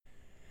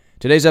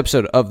Today's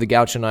episode of the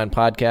Gaucho 9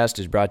 podcast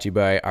is brought to you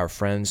by our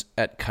friends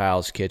at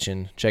Kyle's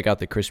Kitchen. Check out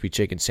the crispy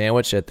chicken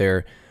sandwich at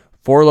their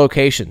 4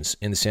 locations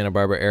in the Santa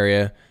Barbara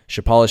area: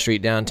 Chapala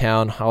Street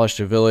downtown,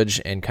 Hollister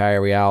Village, and Calle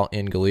Real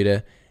in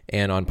Goleta,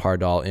 and on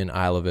Pardal in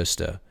Isla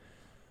Vista.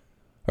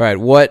 All right,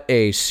 what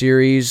a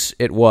series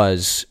it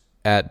was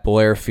at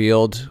Blair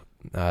Field.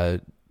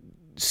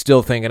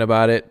 Still thinking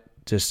about it.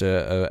 Just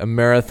a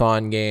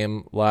marathon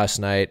game last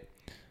night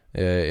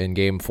in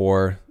Game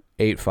 4,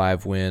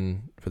 8-5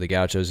 win for the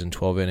Gauchos in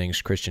 12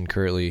 innings. Christian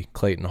Kirtley,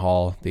 Clayton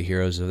Hall, the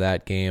heroes of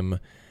that game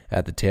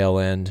at the tail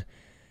end.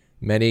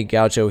 Many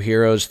Gaucho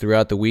heroes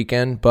throughout the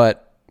weekend,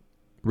 but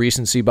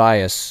recency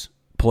bias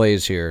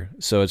plays here.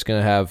 So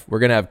we're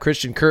gonna have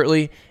Christian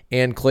Kirtley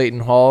and Clayton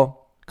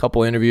Hall. A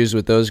couple interviews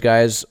with those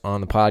guys on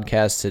the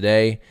podcast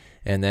today,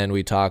 and then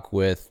we talk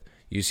with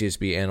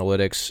UCSB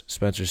Analytics,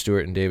 Spencer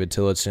Stewart and David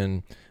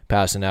Tillotson,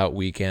 passing out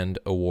weekend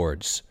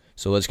awards.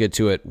 So let's get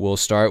to it. We'll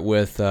start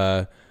with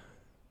a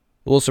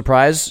little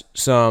surprise,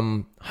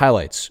 some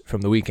highlights from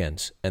the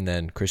weekends, and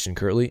then Christian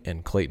Kirtley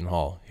and Clayton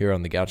Hall here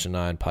on the Gaucho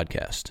 9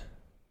 podcast.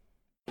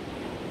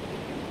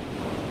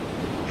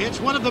 It's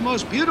one of the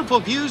most beautiful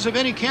views of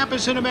any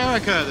campus in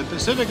America, the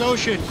Pacific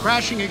Ocean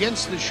crashing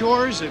against the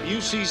shores of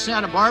UC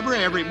Santa Barbara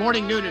every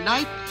morning, noon, and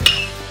night.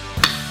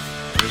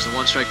 There's the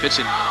one-strike pitch,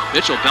 and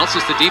Mitchell belts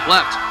this to deep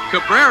left.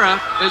 Cabrera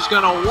is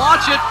going to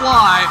watch it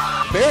fly.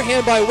 Bare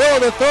hand by Will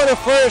to throw to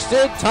first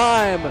in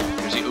time.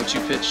 There's the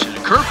 0-2 pitch, and a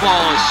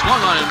curveball is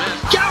swung on and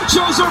missed.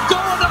 Gauchos are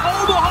going to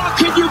Omaha,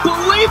 can you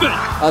believe it?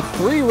 A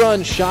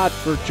 3-run shot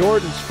for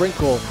Jordan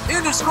Sprinkle.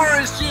 In to score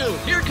is June.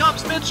 Here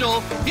comes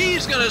Mitchell.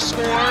 He's going to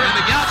score, and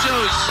the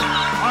Gauchos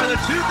are the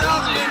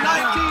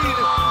 2019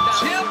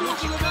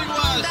 champions of the Big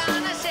West.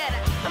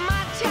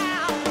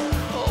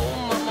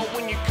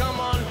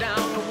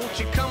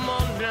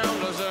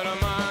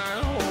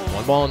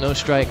 One ball, no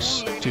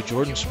strikes to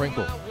Jordan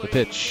Sprinkle. The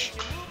pitch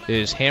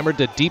is hammered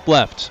to deep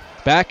left.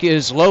 Back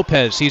is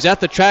Lopez. He's at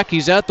the track,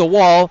 he's at the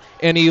wall,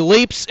 and he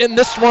leaps, and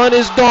this one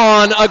is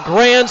gone. A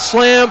grand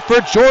slam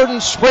for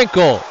Jordan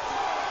Sprinkle.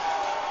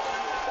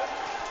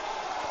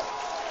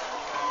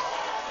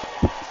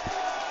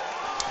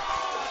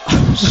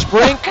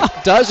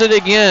 Sprink does it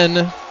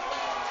again.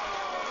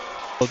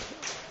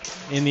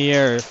 In the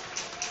air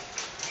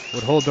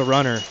would hold the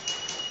runner.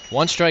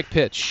 One strike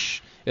pitch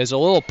is a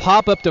little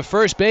pop-up to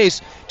first base.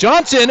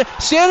 Johnson,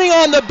 standing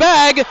on the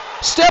bag,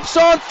 steps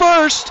on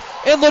first,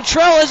 and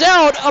Luttrell is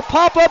out. A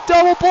pop-up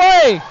double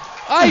play.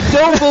 I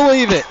don't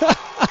believe it.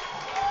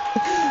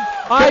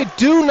 I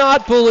do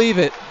not believe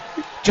it.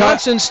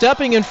 Johnson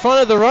stepping in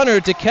front of the runner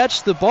to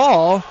catch the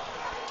ball,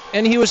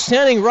 and he was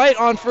standing right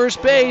on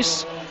first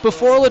base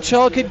before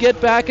Luttrell could get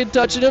back and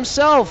touch it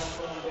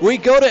himself. We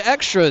go to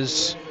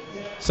extras.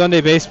 Sunday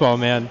baseball,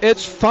 man.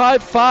 It's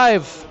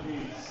 5-5.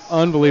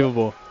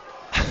 Unbelievable.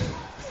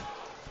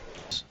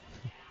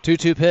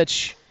 2-2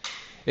 pitch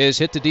is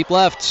hit to deep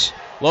left.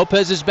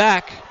 Lopez is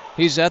back.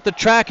 He's at the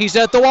track. He's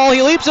at the wall.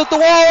 He leaps at the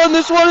wall, and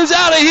this one is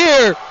out of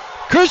here.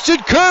 Christian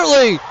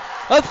Kirtley,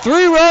 a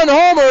 3-run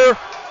homer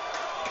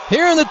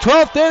here in the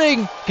 12th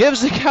inning,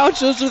 gives the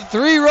Gauchos a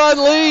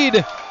 3-run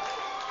lead.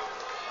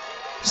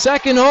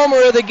 Second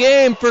homer of the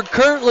game for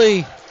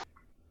Kirtley.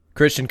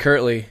 Christian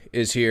Kirtley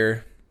is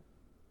here.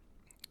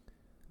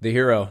 The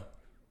hero.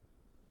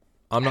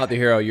 I'm not the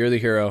hero. You're the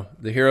hero.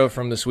 The hero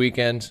from this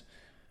weekend.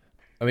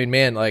 I mean,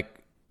 man,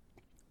 like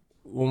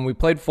when we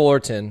played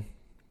Fullerton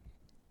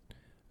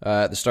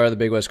at the start of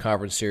the BigWest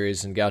Conference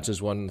Series and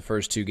Gauchos won the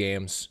first 2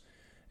 games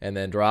and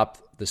then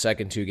dropped the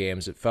second 2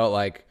 games, it felt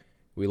like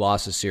we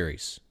lost a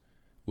series.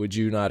 Would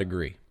you not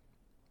agree?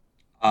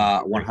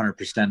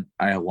 100%.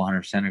 I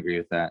 100% agree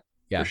with that.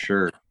 Yeah. For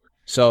sure.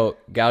 So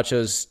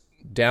Gauchos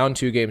down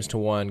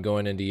 2-1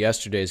 going into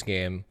yesterday's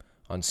game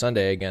on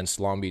Sunday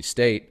against Long Beach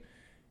State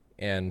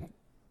and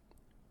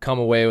come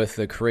away with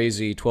the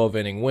crazy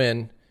 12-inning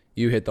win.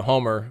 You hit the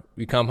homer,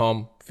 we come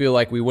home, feel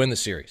like we win the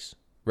series,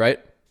 right?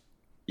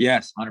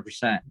 Yes,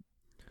 100%.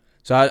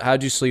 So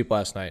how'd you sleep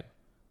last night?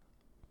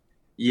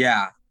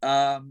 Yeah.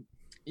 I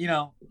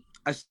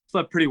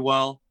slept pretty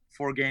well.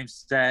 4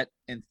 games set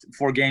and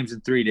 4 games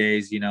in 3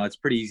 days. It's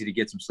pretty easy to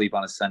get some sleep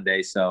on a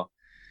Sunday. So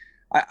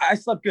I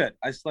slept good.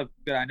 I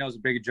know it was a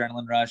big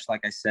adrenaline rush,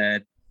 like I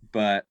said,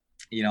 but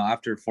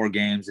after 4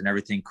 games and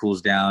everything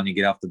cools down, you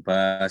get off the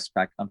bus,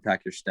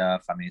 unpack your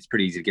stuff. I mean, it's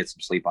pretty easy to get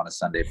some sleep on a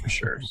Sunday for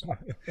sure. So.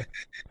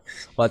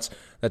 Well,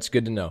 that's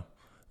good to know.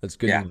 That's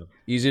good to know.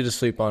 Easy to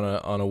sleep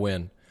on a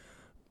win.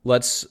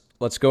 Let's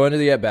go into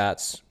the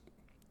at-bats.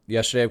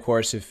 Yesterday, of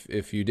course,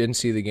 if you didn't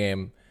see the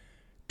game,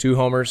 2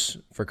 homers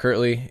for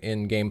Kirtley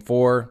in Game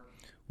 4.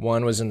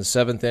 One was in the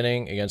 7th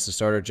inning against the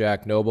starter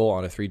Jack Noble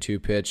on a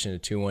 3-2 pitch in a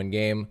 2-1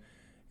 game.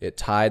 It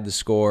tied the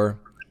score.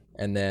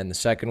 And then the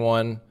second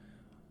one,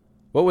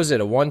 what was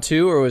it, a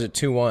 1-2 or was it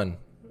 2-1?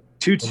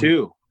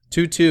 2-2.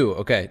 2-2,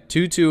 okay.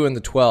 2-2 in the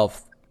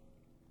 12th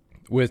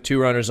with 2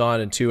 runners on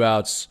and 2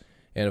 outs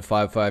in a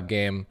 5-5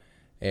 game.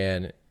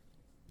 And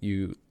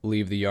you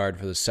leave the yard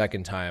for the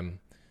second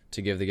time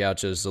to give the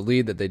Gauchos the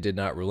lead that they did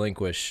not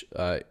relinquish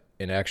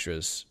in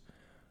extras.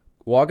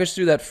 Walk us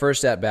through that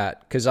first at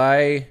bat, because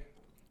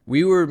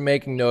we were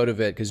making note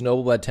of it because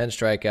Noble had 10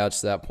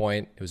 strikeouts to that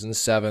point. It was in the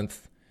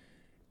 7th,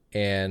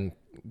 and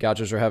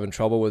Gauchos were having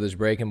trouble with his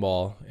breaking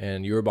ball,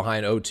 and you were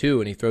behind 0-2,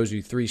 and he throws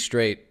you 3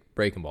 straight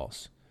breaking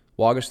balls.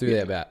 Walk us through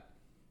that bat.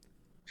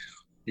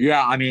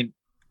 Yeah, I mean,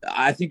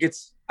 I think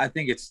it's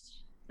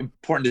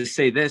important to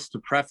say this, to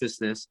preface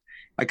this.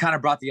 I kind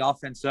of brought the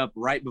offense up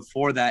right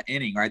before that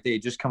inning, right? They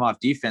had just come off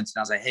defense, and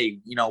I was like, hey,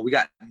 we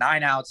got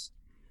 9 outs.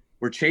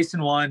 We're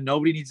chasing one.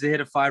 Nobody needs to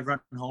hit a 5-run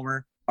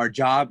homer. Our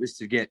job is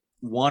to get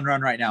 1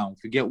 run right now.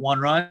 If we get 1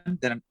 run,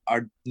 then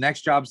our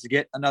next job is to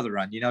get another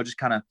run, just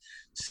kind of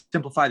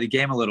simplify the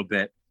game a little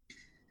bit.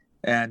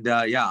 And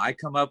I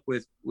come up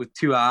with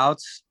 2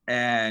 outs,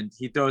 and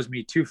he throws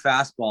me 2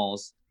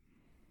 fastballs.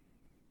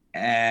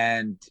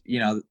 And,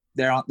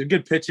 they're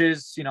good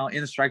pitches, in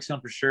the strike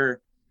zone for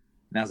sure.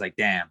 And I was like,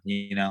 damn,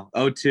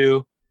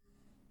 0-2.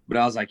 But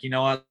I was like, you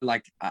know what?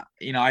 Like,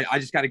 I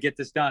just got to get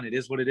this done. It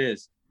is what it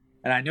is.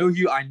 And I knew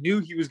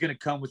he was going to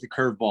come with the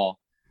curveball.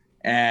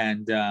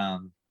 And,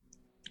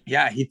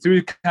 he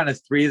threw kind of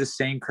 3 of the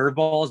same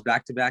curveballs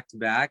back to back to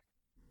back.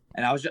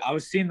 And I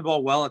was seeing the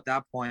ball well at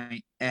that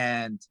point.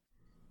 And,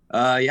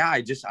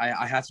 I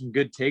had some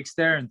good takes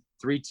there. And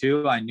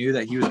 3-2, I knew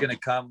that he was going to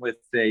come with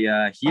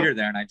a heater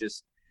there. And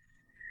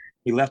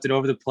he left it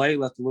over the plate,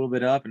 left a little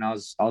bit up. And I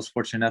was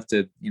fortunate enough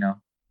to,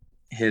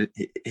 hit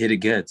it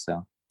good.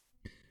 So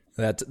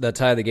that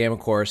tied the game, of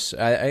course.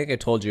 I think I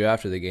told you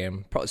after the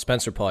game,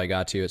 Spencer probably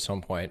got to you at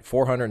some point,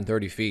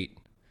 430 feet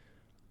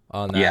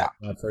on that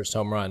first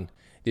home run.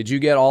 Did you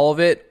get all of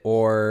it,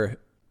 or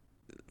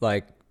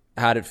like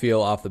how'd it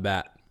feel off the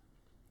bat?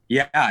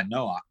 Yeah,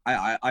 no,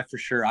 I for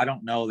sure. I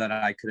don't know that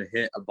I could have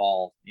hit a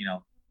ball,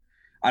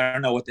 I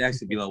don't know what the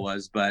exit velo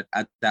was, but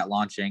at that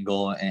launch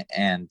angle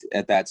and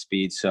at that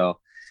speed. So,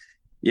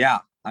 yeah,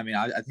 I mean,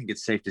 I think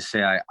it's safe to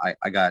say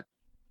I got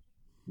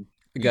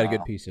a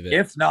good piece of it,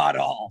 if not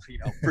all,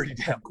 pretty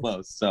damn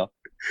close. So,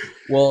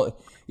 well,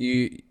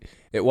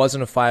 it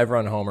wasn't a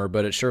 5-run homer,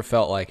 but it sure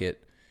felt like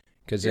it,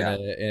 because in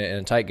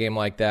a tight game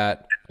like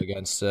that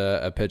against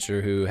a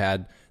pitcher who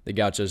had the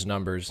Gauchos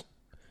numbers,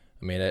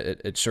 I mean,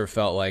 it sure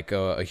felt like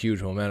a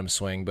huge momentum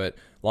swing. But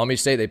Long Beach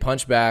State, they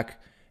punch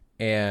back,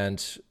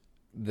 and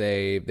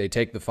they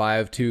take the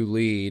 5-2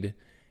 lead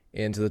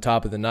into the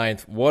top of the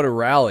 9th. What a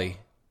rally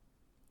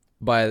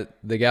by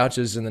the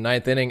Gauchos in the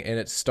 9th inning, and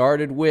it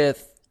started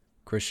with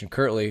Christian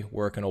Kirtley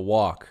working a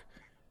walk.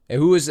 And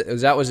who was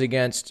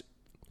against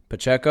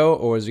Pacheco,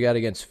 or was he got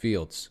against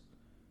Fields?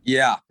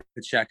 Yeah,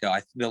 Pacheco.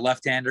 The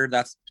left-hander,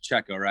 that's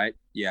Pacheco, right?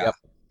 Yeah. Yep.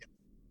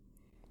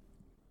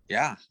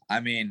 Yeah, I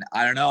mean,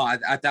 I don't know.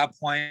 At that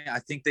point, I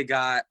think they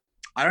got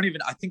 – I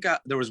think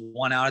there was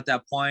 1 out at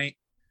that point.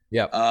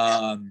 Yep.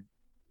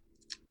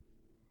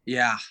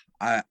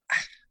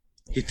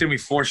 He threw me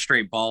 4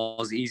 straight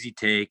balls, easy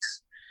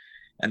takes.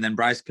 And then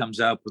Bryce comes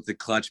up with the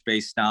clutch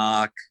base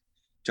knock.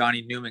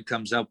 Johnny Newman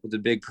comes up with a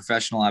big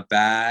professional at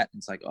bat.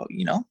 It's like, oh,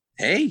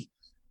 hey,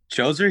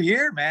 shows are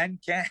here, man.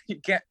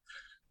 You can't.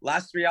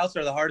 Last 3 outs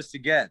are the hardest to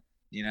get.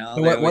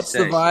 What's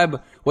the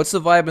vibe? What's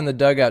the vibe in the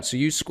dugout? So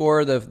you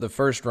score the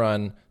first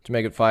run to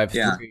make it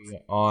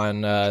 5-3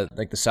 on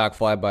the sac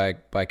fly by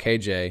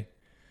KJ.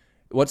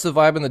 What's the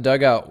vibe in the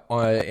dugout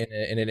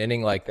in an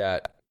inning like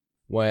that?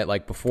 When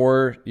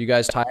before you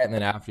guys tie it and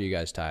then after you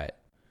guys tie it?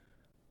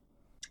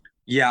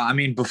 Yeah, I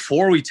mean,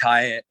 before we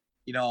tie it,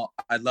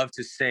 I'd love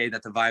to say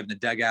that the vibe in the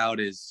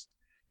dugout is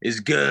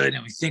good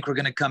and we think we're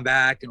going to come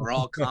back and we're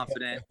all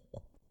confident.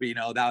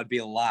 But, that would be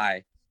a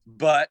lie.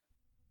 But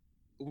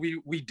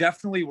we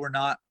definitely were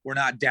not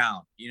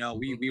down.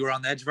 We were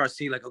on the edge of our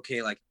seat, like,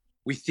 okay, like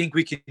we think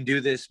we can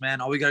do this,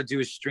 man. All we got to do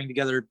is string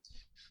together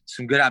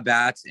some good at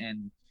bats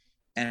and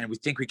we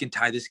think we can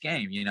tie this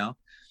game,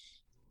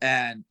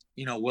 And,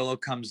 Willow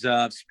comes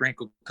up,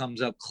 Sprinkle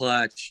comes up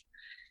clutch.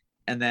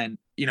 And then,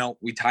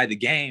 we tie the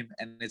game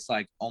and it's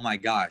like, oh my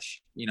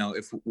gosh,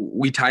 if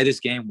we tie this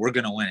game, we're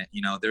going to win it.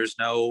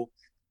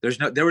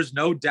 There was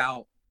no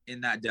doubt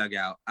in that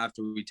dugout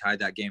after we tied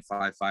that game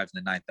 5-5 in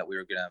the 9th that we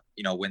were going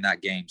to, win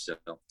that game. So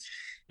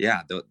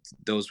yeah,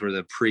 those were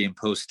the pre and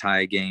post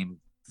tie game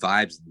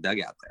vibes in the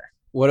dugout there.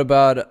 What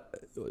about,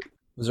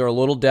 was there a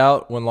little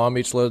doubt when Long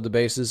Beach loaded the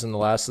bases in the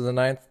last of the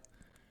 9th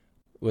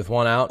with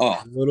 1 out?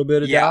 Oh, a little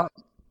bit of doubt.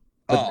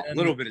 A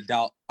little bit of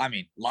doubt. I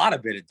mean, a lot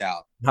of bit of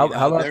doubt. How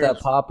about that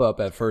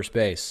pop-up at first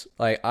base?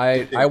 Like,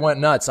 I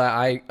went nuts.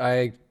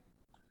 I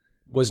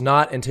was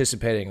not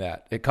anticipating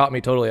that. It caught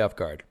me totally off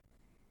guard.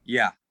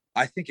 Yeah,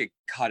 I think it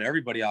caught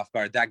everybody off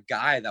guard. That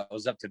guy that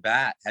was up to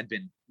bat had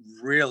been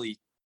really,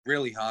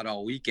 really hot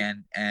all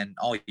weekend and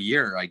all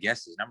year. I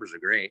guess his numbers are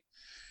great.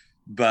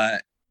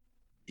 But,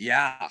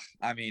 yeah,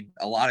 I mean,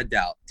 a lot of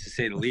doubt, to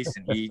say the least.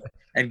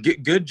 And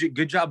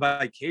good job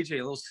by KJ. A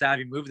little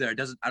savvy move there.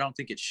 I don't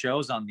think it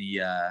shows on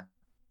ESPN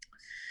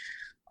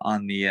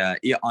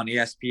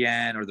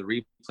or the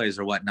replays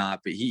or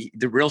whatnot. But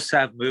the real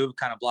sav move,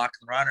 kind of blocking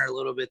the runner a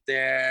little bit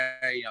there.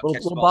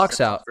 Little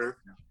box out.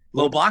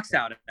 Little box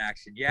out in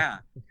action. Yeah.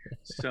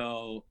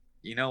 So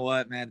you know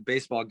what, man?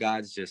 Baseball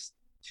gods just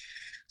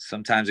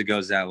sometimes it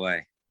goes that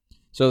way.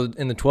 So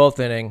in the 12th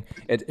inning,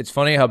 it's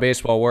funny how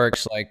baseball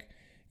works. Like,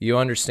 you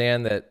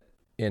understand that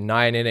in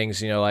 9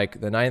 innings,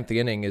 like the 9th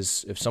inning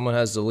is, if someone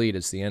has the lead,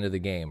 it's the end of the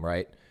game,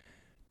 right?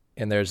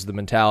 And there's the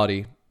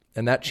mentality.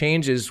 And that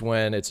changes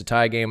when it's a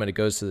tie game and it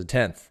goes to the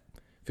 10th.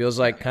 Feels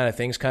like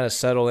things kind of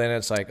settle in.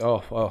 It's like,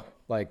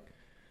 like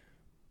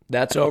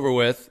that's over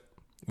with.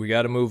 We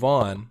got to move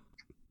on.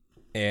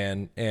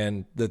 And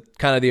the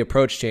kind of the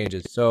approach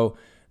changes. So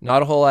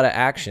not a whole lot of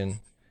action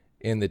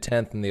in the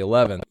 10th and the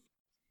 11th.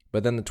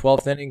 But then the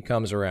 12th inning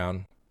comes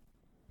around,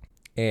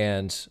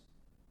 and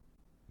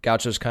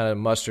Gauchos kind of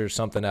musters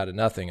something out of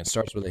nothing. It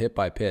starts with a hit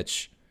by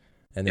pitch,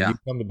 and then you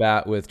come to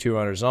bat with 2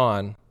 runners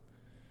on,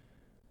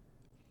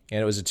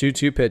 and it was a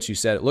 2-2 pitch, you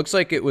said. It looks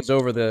like it was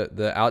over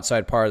the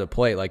outside part of the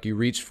plate, like you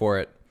reached for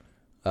it,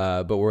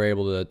 but were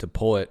able to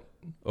pull it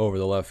over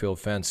the left field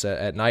fence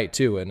at night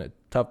too, and a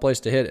tough place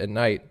to hit at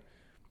night,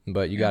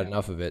 but you got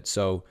enough of it.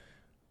 So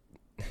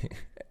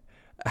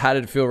how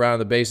did it feel around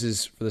the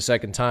bases for the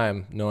second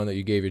time, knowing that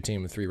you gave your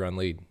team a 3-run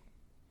lead?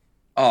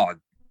 Oh,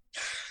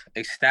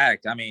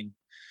 ecstatic. I mean,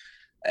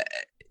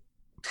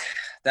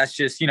 that's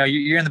just,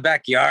 you're in the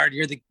backyard,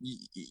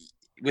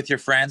 with your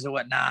friends or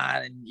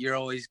whatnot, and you're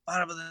always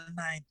bottom of the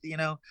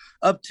 9th,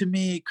 up to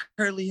me,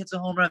 Kirtley hits a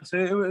home run. So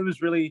it was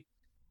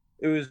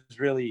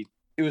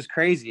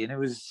crazy. And it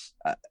was,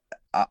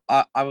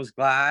 I was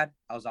glad.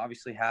 I was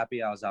obviously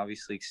happy. I was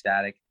obviously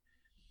ecstatic.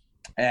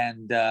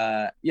 And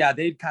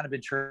they'd kind of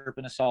been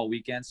chirping us all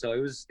weekend, so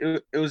it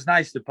was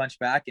nice to punch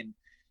back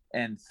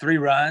and 3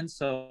 runs,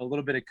 so a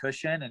little bit of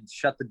cushion and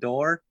shut the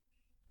door.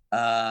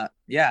 And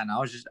I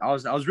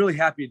was really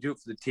happy to do it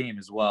for the team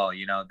as well.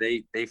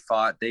 They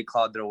fought, they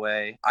clawed their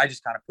way. I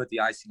just kind of put the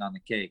icing on the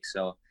cake.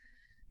 So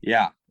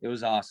yeah, it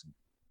was awesome.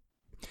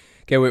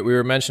 Okay, we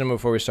were mentioning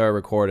before we started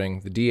recording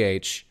the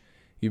DH.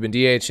 You've been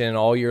DHing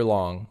all year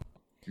long.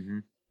 Mm-hmm.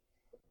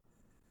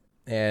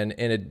 And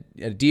in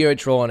a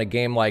DH role in a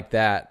game like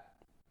that,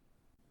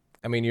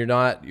 I mean, you're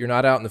not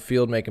out in the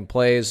field making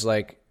plays.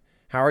 Like,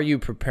 how are you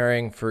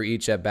preparing for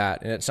each at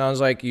bat? And it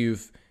sounds like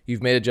you've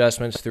made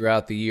adjustments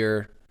throughout the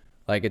year.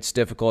 Like, it's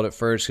difficult at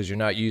first because you're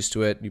not used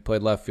to it. You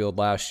played left field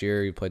last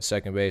year. You played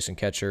second base and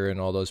catcher and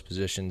all those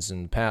positions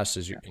in the past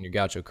in your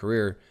Gaucho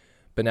career.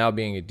 But now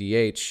being a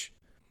DH,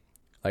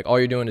 like, all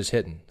you're doing is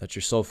hitting. That's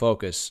your sole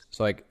focus.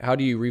 So, like, how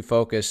do you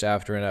refocus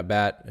after an at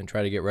bat and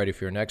try to get ready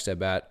for your next at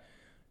bat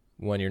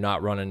when you're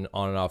not running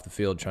on and off the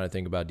field trying to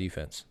think about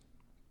defense?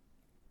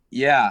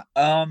 Yeah.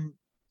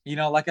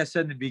 Like I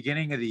said in the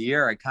beginning of the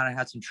year, I kind of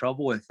had some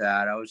trouble with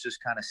that. I was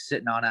just kind of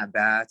sitting on at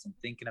bats and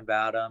thinking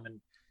about them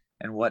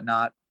and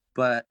whatnot.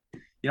 But,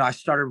 I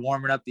started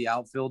warming up the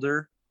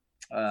outfielder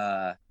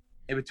in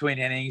between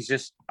innings.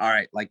 Just, all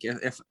right, like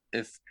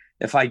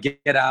if I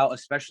get out,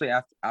 especially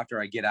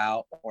after I get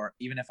out, or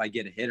even if I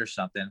get a hit or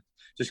something,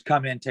 just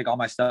come in, take all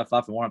my stuff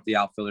off and warm up the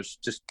outfielders.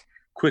 Just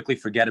quickly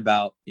forget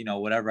about,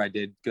 whatever I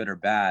did, good or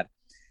bad.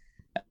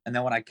 And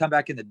then when I come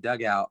back in the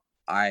dugout,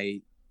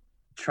 I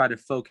try to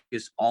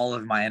focus all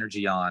of my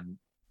energy on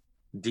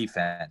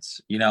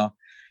defense,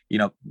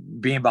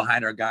 being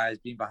behind our guys,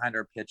 being behind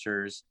our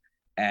pitchers.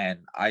 And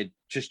I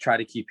just try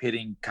to keep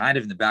hitting kind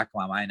of in the back of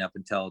my mind up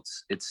until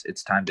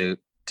it's time to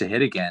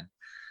hit again,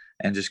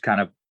 and just kind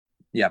of,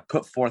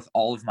 put forth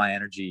all of my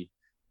energy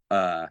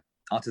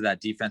onto that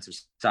defensive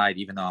side,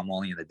 even though I'm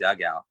only in the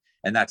dugout.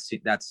 And that's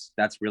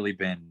really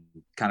been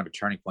kind of a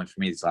turning point for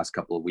me these last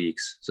couple of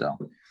weeks. So,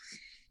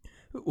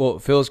 well,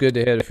 it feels good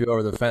to hit a few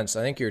over the fence.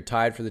 I think you're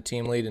tied for the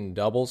team lead in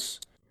doubles.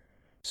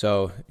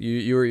 So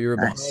you were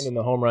nice. Behind in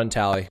the home run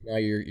tally. Now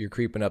you're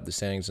creeping up the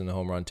standings in the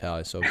home run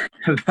tally. So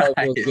nice.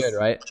 Feels good,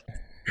 right?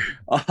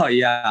 Oh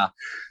yeah,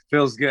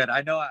 feels good.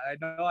 I know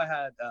I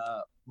had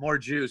more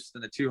juice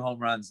than the 2 home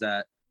runs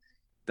that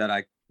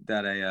I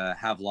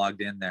have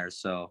logged in there.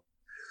 So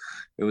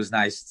it was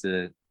nice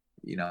to,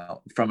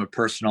 from a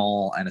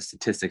personal and a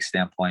statistics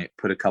standpoint,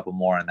 put a couple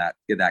more in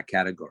that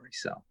category.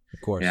 So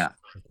of course, yeah,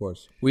 of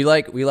course, we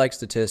like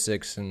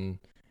statistics and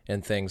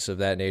things of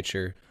that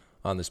nature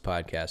on this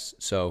podcast.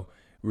 So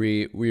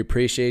we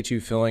appreciate you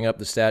filling up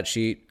the stat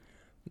sheet.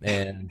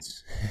 And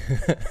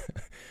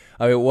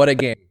I mean, what a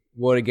game!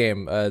 We're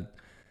going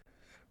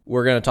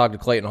to talk to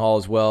Clayton Hall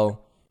as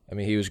well. I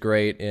mean, he was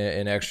great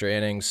in extra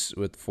innings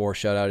with 4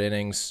 shutout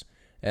innings.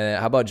 And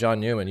how about John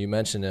Newman? You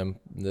mentioned him.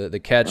 The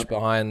catch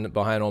behind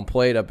home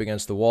plate up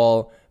against the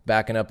wall,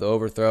 backing up the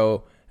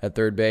overthrow at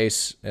third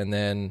base, and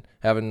then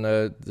having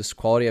this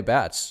quality at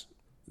bats,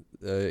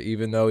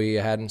 even though he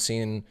hadn't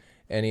seen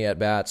any at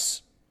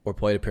bats or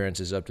plate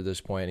appearances up to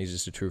this point. He's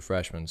just a true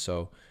freshman.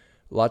 So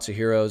lots of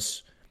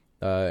heroes.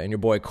 And your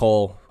boy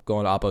Cole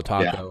going to Apo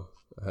Taco.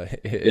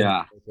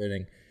 Yeah.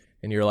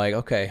 And you're like,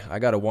 okay, I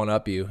got to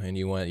one-up you, and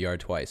you went yard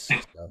twice. So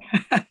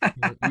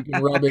you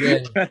can rub it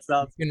in.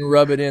 You can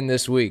rub it in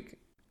this week.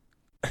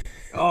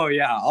 Oh,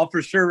 yeah. I'll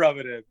for sure rub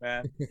it in,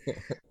 man.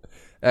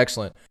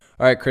 Excellent.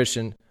 All right,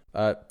 Christian,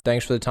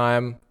 thanks for the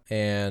time,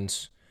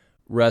 and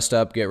rest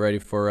up. Get ready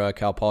for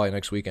Cal Poly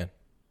next weekend.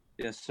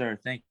 Yes, sir.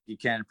 Thank you,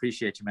 Ken.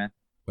 Appreciate you, man.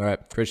 All right,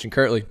 Christian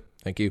Kirtley,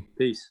 thank you.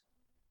 Peace.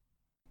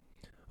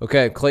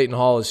 Okay, Clayton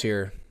Hall is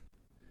here.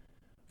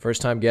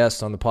 First time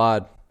guest on the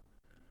pod.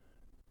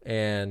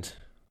 And,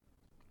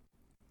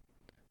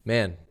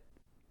 man,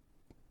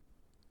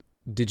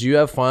 did you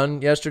have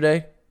fun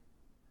yesterday?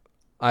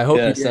 I hope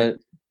you did.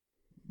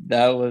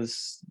 That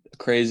was a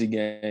crazy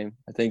game.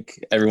 I think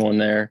everyone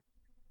there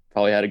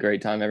probably had a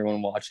great time.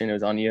 Everyone watching, it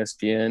was on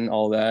ESPN,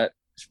 all that.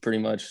 It's pretty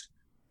much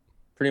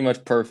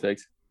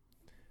perfect.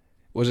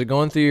 Was it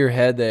going through your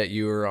head that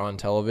you were on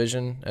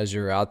television as you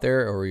were out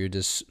there, or were you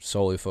just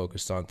solely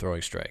focused on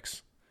throwing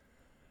strikes?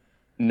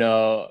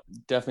 No,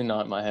 definitely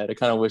not in my head. I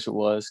kind of wish it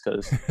was,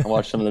 because I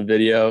watched some of the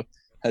video,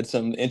 had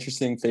some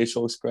interesting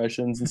facial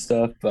expressions and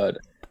stuff, but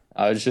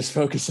I was just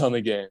focused on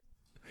the game.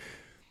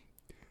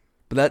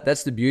 But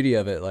that's the beauty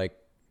of it, like,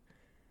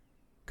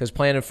 because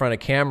playing in front of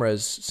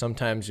cameras,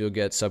 sometimes you'll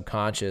get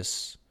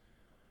subconscious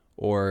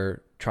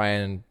or try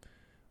and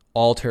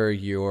alter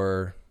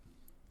your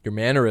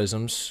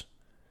mannerisms,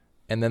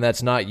 and then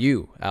that's not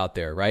you out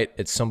there, right?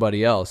 It's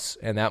somebody else,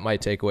 and that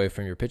might take away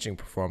from your pitching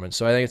performance.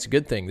 So I think it's a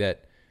good thing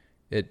that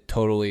it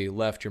totally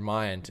left your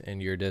mind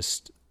and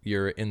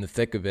you're in the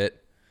thick of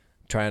it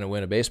trying to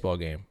win a baseball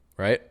game,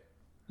 right?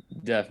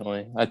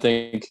 Definitely. I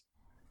think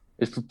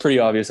it's pretty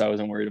obvious I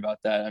wasn't worried about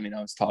that. I mean,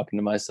 I was talking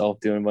to myself,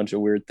 doing a bunch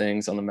of weird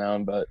things on the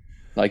mound, but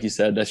like you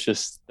said, that's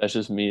just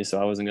me,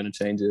 so I wasn't going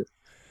to change it.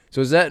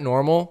 So is that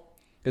normal?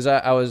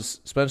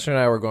 Because Spencer and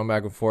I were going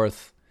back and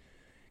forth,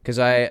 because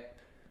I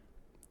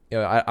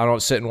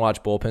don't sit and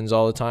watch bullpens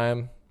all the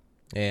time,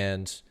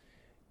 and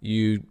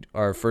you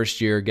are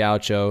first year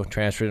Gaucho,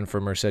 transferred in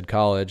from Merced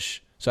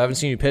College, so I haven't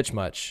seen you pitch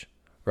much,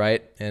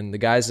 right? And the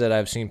guys that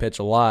I've seen pitch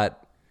a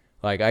lot,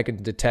 like, I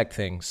can detect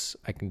things.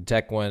 I can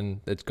detect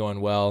when it's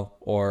going well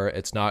or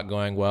it's not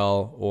going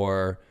well,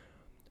 or,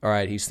 all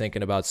right, he's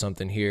thinking about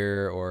something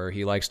here, or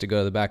he likes to go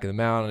to the back of the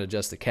mound and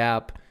adjust the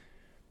cap.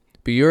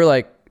 But you're,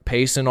 like,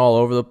 pacing all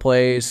over the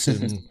place,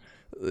 and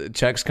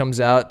Chex comes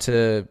out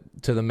to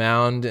the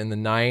mound in the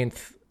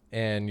ninth,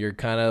 and you're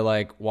kind of,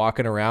 like,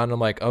 walking around. I'm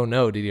like, oh,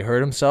 no, did he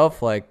hurt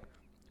himself? Like,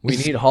 we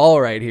need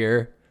Hall right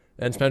here.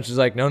 And Spencer's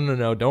like,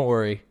 no, don't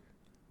worry.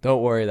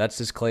 Don't worry, that's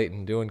just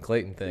Clayton doing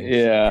Clayton things.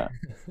 Yeah.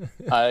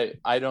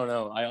 I don't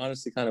know. I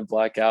honestly kind of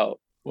black out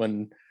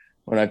when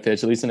I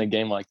pitch, at least in a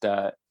game like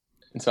that.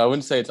 And so I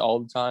wouldn't say it's all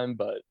the time,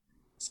 but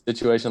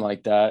situation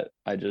like that,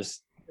 it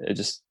just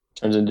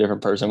turns into a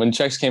different person. When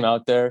Chex came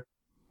out there,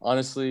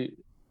 honestly,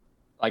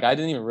 like, I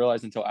didn't even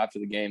realize until after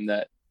the game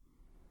that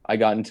I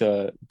got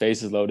into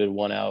bases loaded,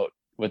 1 out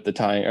with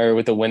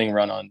the winning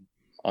run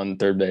on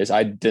third base.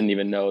 I didn't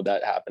even know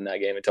that happened that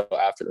game until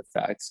after the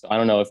fact. So I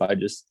don't know if I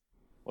just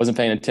wasn't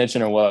paying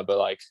attention or what, but,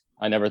 like,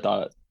 I never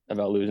thought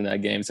about losing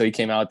that game. So he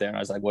came out there and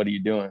I was like, what are you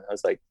doing? I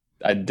was like,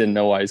 I didn't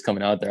know why he was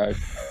coming out there. I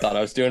thought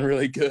I was doing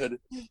really good.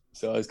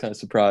 So I was kind of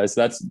surprised.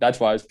 That's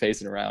why I was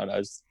pacing around. I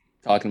was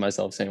talking to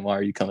myself saying, why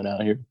are you coming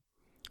out here?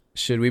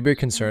 Should we be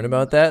concerned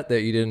about that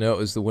you didn't know it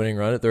was the winning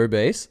run at third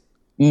base?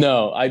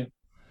 No, I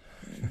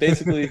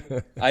knew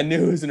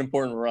it was an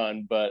important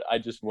run, but I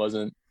just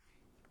wasn't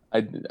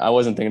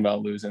thinking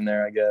about losing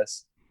there, I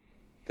guess.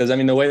 Because, I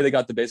mean, the way they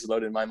got the bases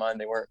loaded, in my mind,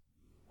 they weren't.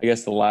 I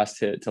guess the last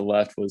hit to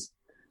left was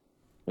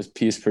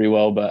pieced pretty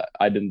well, but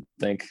I didn't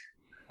think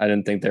they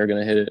were going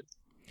to hit it,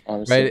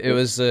 honestly. Right, there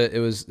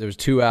was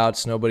 2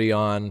 outs, nobody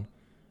on,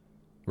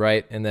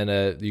 right? And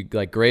then you,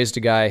 like, grazed a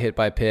guy, hit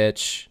by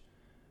pitch.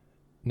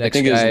 Next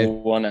I think guy, it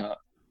was 1 out.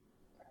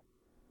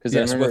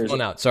 Yes, with 1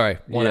 out. Sorry,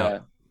 1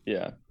 out.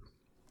 Yeah.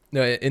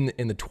 No, in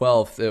the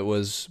 12th, it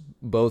was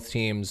both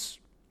teams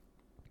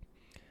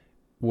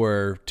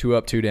were 2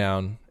 up, 2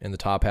 down in the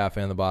top half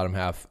and the bottom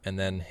half, and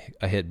then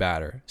a hit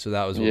batter. So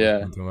that was what was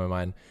going through my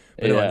mind.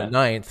 But no,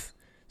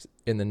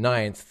 in the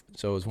ninth,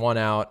 so it was 1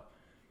 out,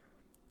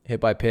 hit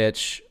by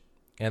pitch,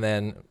 and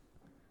then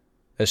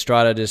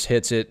Estrada just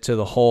hits it to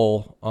the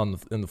hole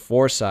in the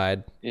 4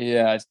 side.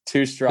 Yeah,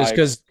 2 strikes.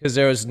 Just because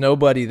there was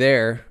nobody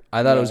there.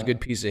 I thought it was a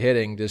good piece of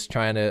hitting, just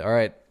trying to, all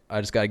right,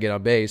 I just got to get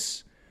on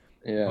base.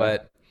 Yeah.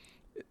 But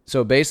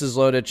so bases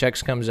loaded,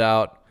 Chex comes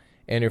out,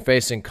 and you're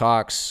facing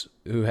Cox,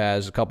 who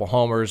has a couple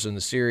homers in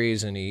the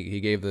series, and he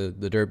gave the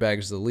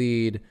Dirtbags the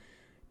lead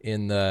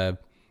in the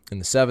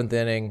 7th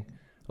inning.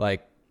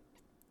 Like,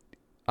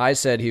 I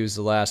said he was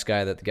the last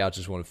guy that the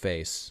Gauchos want to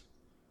face.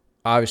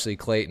 Obviously,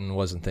 Clayton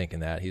wasn't thinking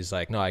that. He's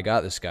like, no, I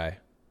got this guy.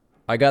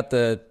 I got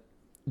the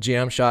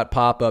jam shot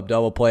pop-up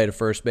double play to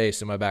first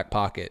base in my back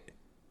pocket.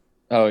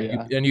 Oh,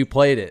 yeah. And you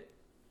played it.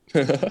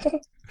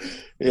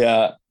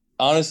 Yeah.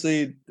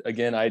 Honestly,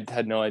 again, I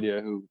had no idea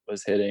who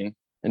was hitting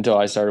until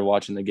I started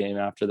watching the game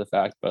after the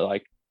fact. But,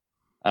 like,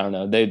 I don't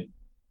know. They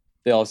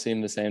all seem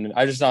the same.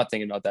 I'm just not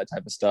thinking about that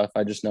type of stuff.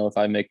 I just know if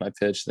I make my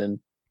pitch, then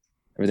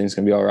everything's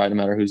going to be all right no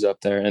matter who's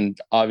up there. And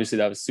obviously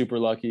that was super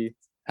lucky.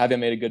 Having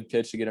made a good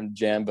pitch to get him to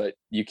jam, but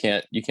you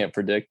can't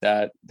predict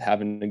that,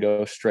 having to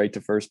go straight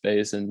to first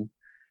base and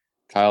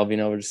Kyle being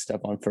able to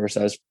step on first.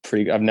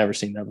 I've never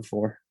seen that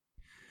before.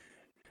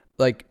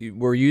 Like,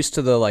 we're used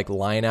to the, like,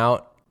 line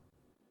out,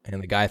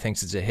 and the guy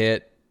thinks it's a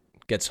hit,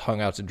 gets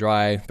hung out to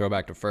dry, throw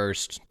back to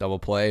first, double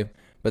play.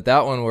 But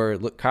that one where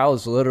Kyle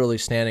is literally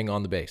standing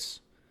on the base.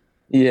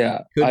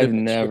 Yeah, Couldn't I've have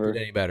been never.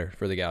 scripted any better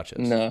for the Gauchos.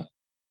 No.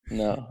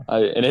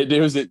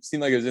 It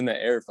seemed like it was in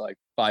the air for like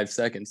 5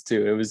 seconds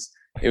too.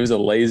 It was a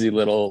lazy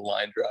little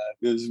line drive.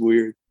 It was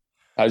weird.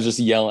 I was just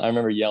yelling. I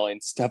remember yelling,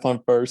 step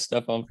on first,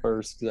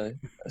 because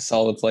I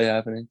saw the play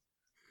happening.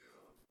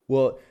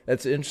 Well,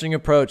 that's an interesting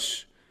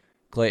approach,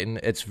 Clayton.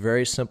 It's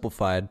very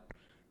simplified.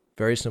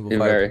 Very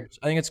simplified. Very.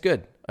 I think it's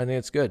good. I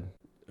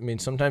mean,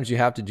 sometimes you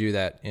have to do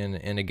that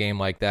in a game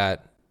like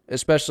that,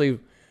 especially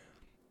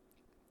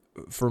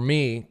for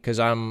me, because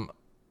I'm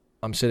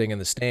sitting in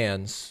the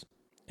stands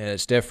and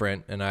it's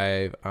different, and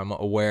I'm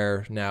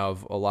aware now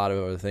of a lot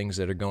of other things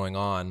that are going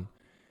on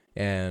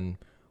and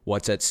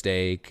what's at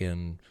stake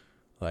and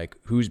like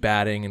who's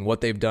batting and what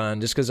they've done.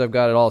 Just because I've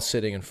got it all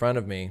sitting in front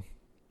of me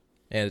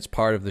and it's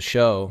part of the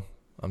show,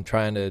 I'm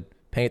trying to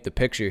paint the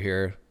picture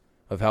here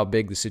of how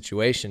big the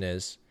situation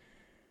is.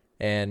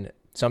 And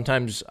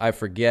sometimes I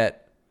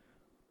forget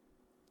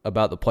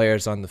about the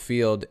players on the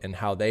field and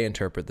how they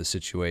interpret the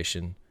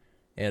situation.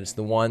 And it's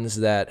the ones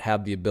that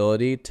have the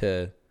ability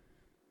to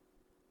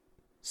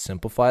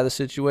simplify the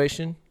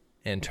situation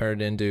and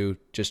turn it into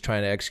just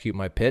trying to execute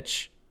my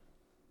pitch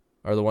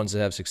are the ones that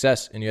have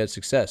success. And you had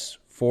success.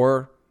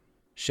 4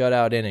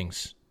 shutout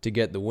innings to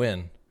get the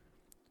win.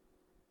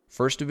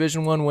 First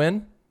Division I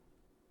win?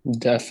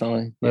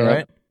 Definitely. All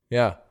right?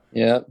 Yeah.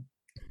 Yep.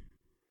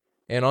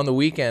 And on the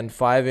weekend,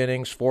 5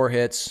 innings, 4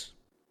 hits,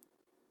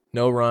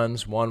 no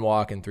runs, 1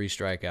 walk, and 3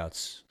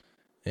 strikeouts.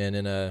 And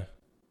in a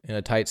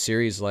tight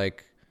series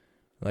like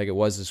it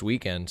was this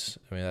weekend,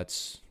 I mean,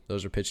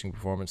 those are pitching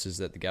performances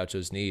that the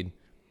Gauchos need.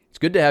 It's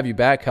good to have you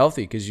back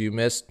healthy because you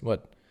missed,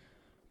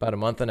 about a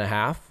month and a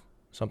half,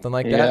 something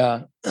like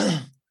that? Yeah.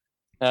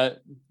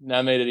 that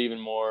made it even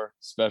more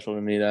special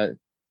to me, that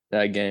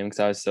game, because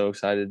I was so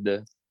excited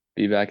to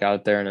be back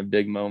out there in a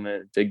big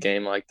moment, big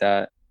game like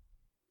that.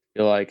 I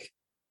feel like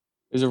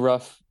it was a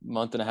rough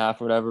month and a half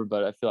or whatever,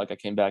 but I feel like I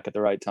came back at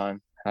the right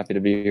time. Happy to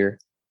be here.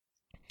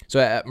 So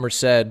at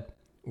Merced,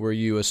 were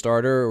you a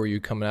starter or were you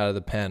coming out of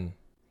the pen?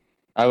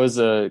 I was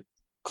a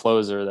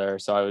closer there,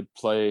 so I would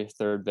play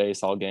third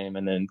base all game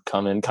and then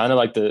come in kind of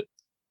like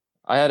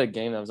I had a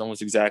game that was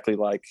almost exactly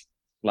like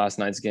last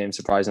night's game,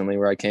 surprisingly,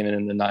 where I came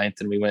in the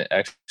 9th and we went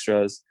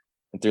extras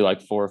and threw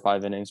like 4 or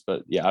 5 innings.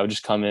 But yeah, I would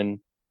just come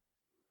in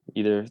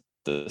either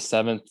the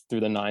 7th through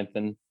the 9th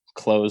and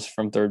close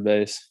from third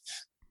base.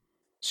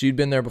 So you'd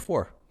been there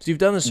before. So you've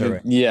done this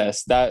already.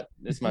 Yes, that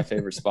is my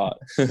favorite spot.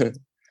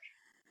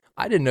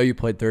 I didn't know you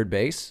played third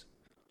base.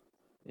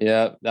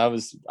 Yeah, I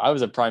was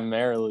a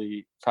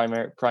primarily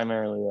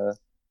a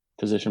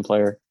position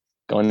player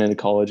going into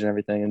college and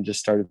everything, and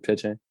just started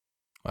pitching.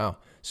 Wow.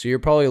 So you're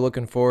probably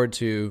looking forward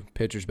to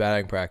pitcher's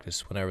batting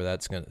practice whenever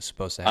that's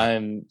supposed to happen.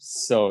 I'm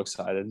so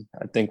excited.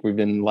 I think we've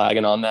been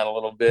lagging on that a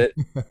little bit.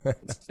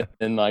 It's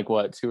been like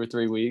 2 or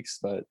 3 weeks,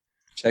 but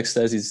Check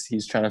says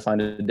he's trying to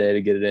find a day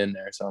to get it in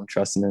there, so I'm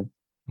trusting him.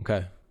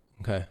 Okay.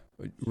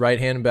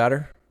 Right-handed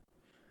batter?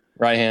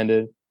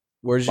 Right-handed.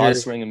 Where's a lot of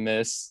swing and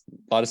miss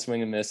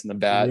in the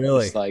bat.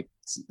 Really? Just like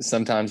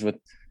sometimes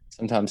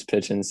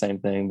pitching the same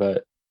thing,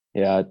 but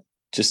yeah,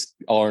 just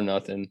all or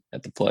nothing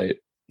at the plate.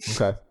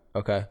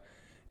 Okay.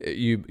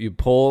 You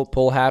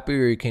pull happy,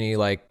 or can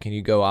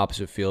you go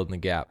opposite field in the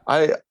gap?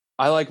 I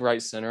like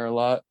right center a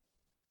lot.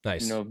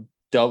 Nice.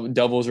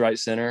 Doubles right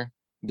center.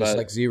 Just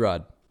like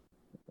Z-Rod.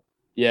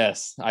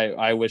 Yes,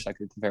 I wish I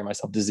could compare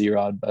myself to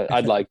Z-Rod, but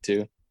I'd like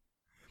to.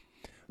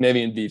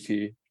 Maybe in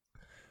BP.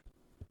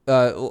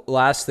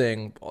 Last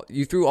thing,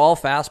 you threw all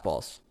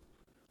fastballs.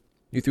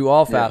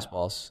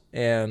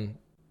 And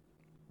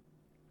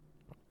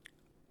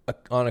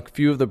on a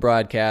few of the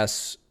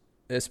broadcasts,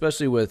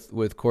 especially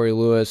with Corey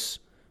Lewis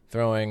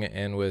throwing,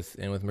 and with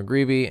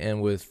McGreevy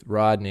and with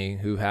Rodney,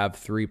 who have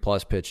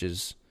 3+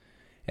 pitches,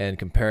 and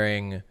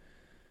comparing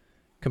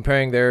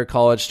their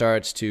college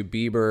starts to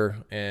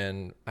Bieber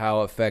and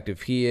how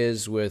effective he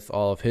is with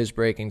all of his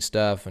breaking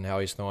stuff and how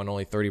he's throwing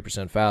only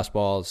 30%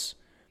 fastballs.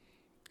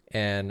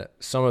 And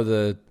some of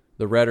the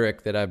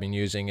rhetoric that I've been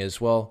using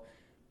is, well,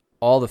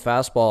 all the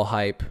fastball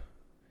hype,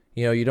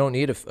 you don't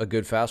need a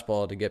good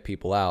fastball to get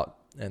people out.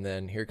 And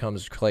then here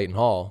comes Clayton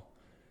Hall,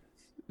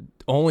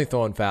 only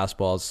throwing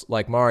fastballs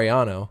like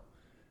Mariano.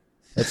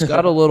 It's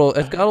got a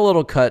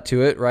little cut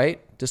to it,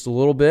 right? Just a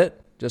little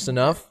bit, just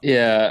enough.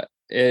 Yeah,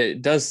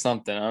 it does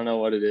something. I don't know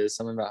what it is.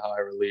 Something about how I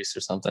release or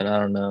something. I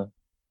don't know.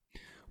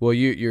 Well,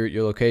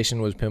 your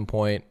location was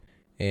pinpoint,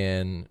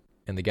 and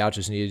the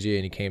Gauchos needed you,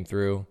 and you came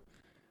through.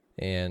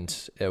 And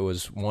it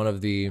was one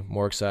of the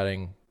more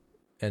exciting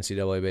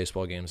NCAA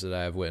baseball games that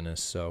I have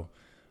witnessed. So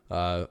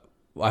I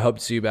hope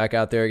to see you back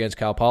out there against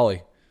Cal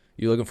Poly.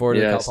 You looking forward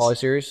to the Cal Poly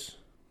series?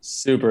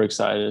 Super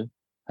excited.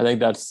 I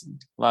think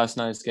last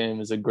night's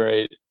game is I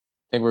think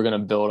we're going to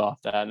build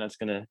off that, and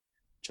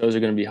Joes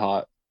are going to be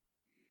hot.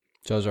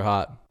 Joes are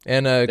hot.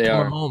 And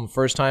coming home,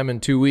 first time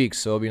in 2 weeks,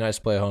 so it'll be nice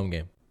to play a home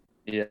game.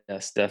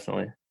 Yes,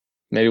 definitely.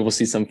 Maybe we'll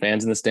see some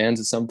fans in the stands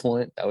at some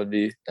point. That would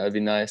be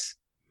nice.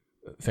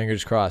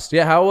 Fingers crossed.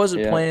 Yeah, how was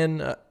it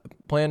playing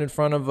in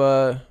front of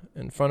that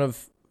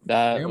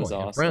family was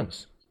awesome. and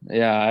friends?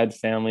 Yeah, I had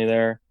family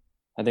there.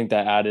 I think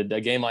that added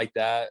a game like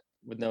that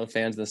with no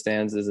fans in the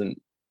stands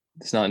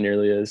it's not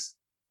nearly as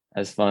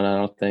fun, I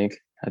don't think.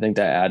 I think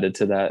that added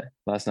to that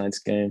last night's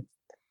game.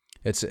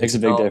 It's makes a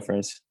big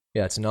difference.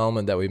 Yeah, it's an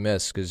element that we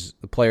miss because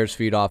the players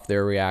feed off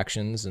their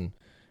reactions, and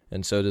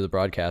so do the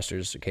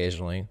broadcasters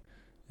occasionally.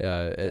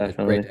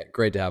 It's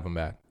great to have them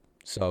back.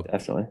 So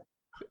definitely,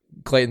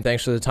 Clayton,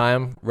 thanks for the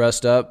time.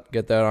 Rest up,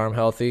 get that arm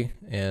healthy,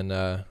 and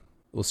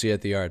we'll see you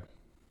at the yard.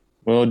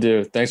 Will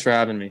do. Thanks for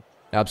having me.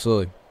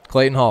 Absolutely.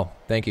 Clayton Hall,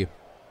 thank you.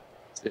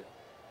 See you.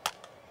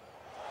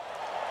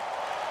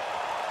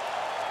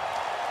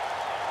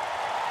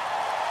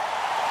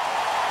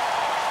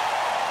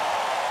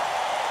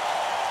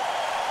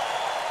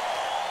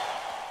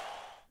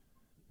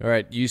 All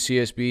right,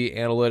 UCSB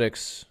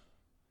Analytics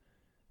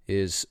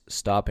is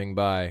stopping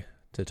by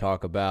to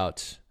talk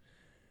about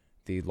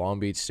the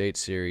Long Beach State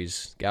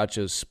Series.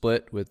 Gauchos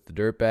split with the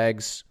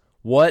Dirtbags.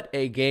 What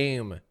a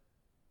game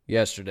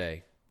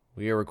yesterday.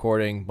 We are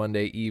recording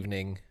Monday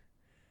evening.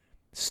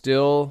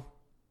 Still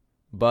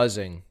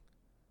buzzing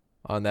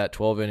on that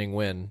 12-inning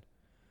win.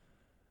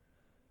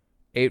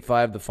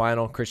 8-5 the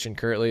final. Christian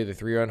Kirtley, the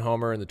 3-run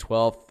homer in the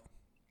 12th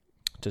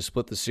to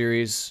split the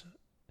series.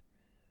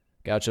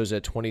 Gauchos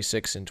at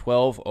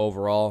 26-12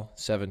 overall,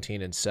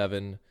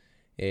 17-7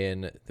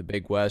 in the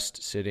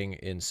BigWest, sitting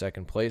in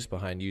second place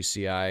behind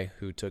UCI,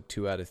 who took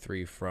 2 out of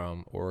 3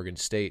 from Oregon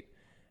State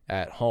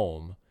at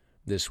home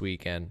this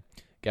weekend.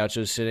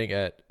 Gauchos sitting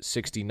at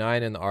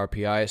 69 in the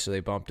RPI, so they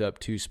bumped up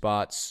 2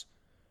 spots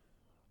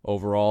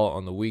overall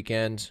on the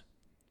weekend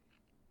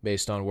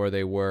based on where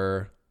they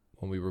were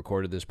when we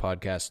recorded this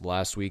podcast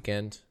last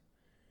weekend.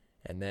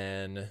 And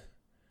then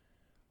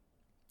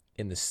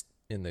in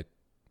the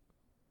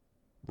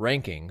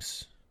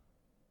rankings,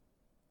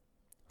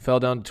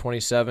 fell down to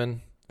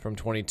 27 from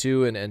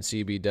 22 in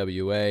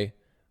NCBWA,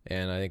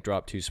 and I think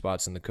dropped 2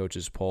 spots in the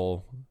coaches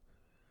poll,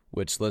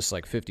 which lists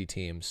like 50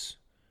 teams,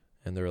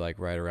 and they're like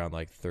right around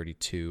like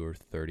 32 or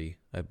 30,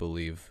 I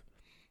believe.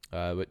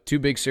 But 2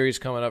 big series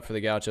coming up for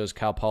the Gauchos: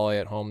 Cal Poly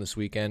at home this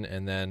weekend,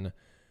 and then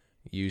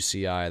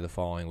UCI the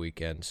following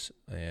weekend.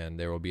 And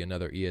there will be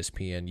another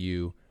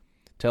ESPNU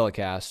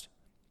telecast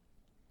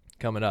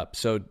coming up.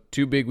 So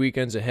 2 big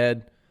weekends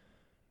ahead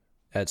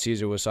at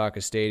Cesar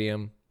Wasaka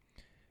Stadium.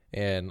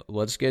 And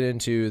let's get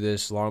into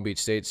this Long Beach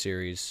State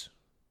series.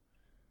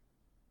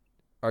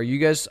 Are you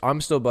guys,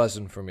 I'm still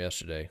buzzing from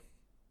yesterday.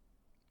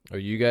 Are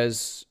you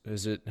guys,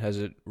 has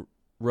it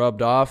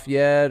rubbed off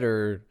yet,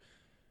 or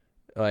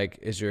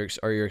like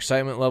are your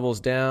excitement levels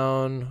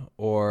down,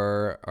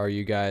 or are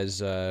you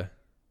guys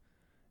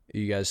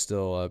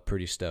still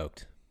pretty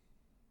stoked?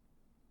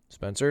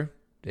 Spencer,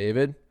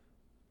 David?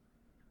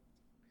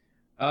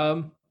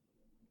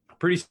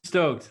 Pretty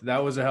stoked.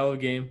 That was a hell of a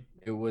game.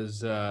 It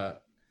was,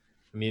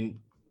 we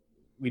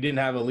didn't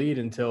have a lead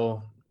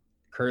until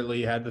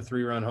Kirtley had the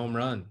 3-run home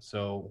run.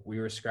 So we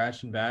were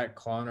scratching back,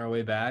 clawing our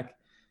way back.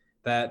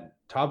 That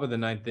top of the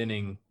 9th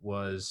inning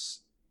was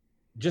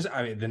the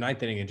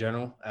 9th inning in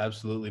general,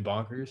 absolutely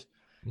bonkers.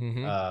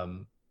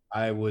 Mm-hmm.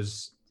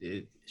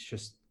 It's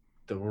just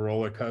the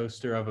roller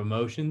coaster of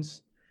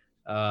emotions.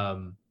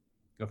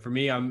 For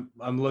me, I'm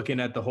looking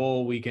at the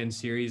whole weekend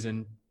series,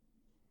 and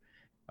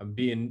I'm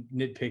being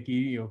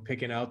nitpicky,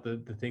 picking out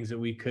the things that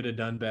we could have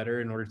done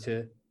better in order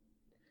to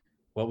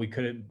what we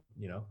could have,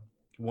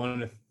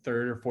 won a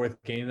 3rd or 4th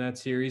game in that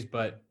series.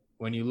 But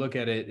when you look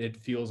at it, it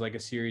feels like a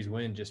series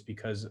win just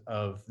because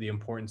of the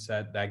importance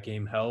that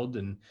game held,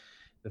 and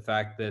the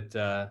fact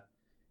that,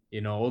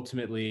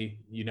 ultimately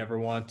you never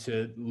want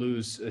to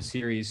lose a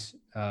series.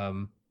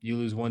 You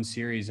lose one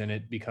series and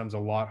it becomes a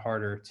lot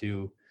harder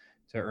to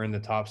earn the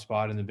top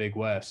spot in the Big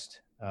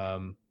West.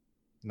 Not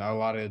a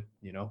lot of,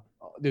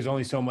 there's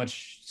only so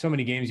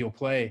many games you'll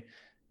play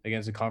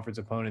against a conference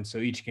opponent. So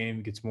each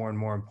game gets more and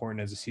more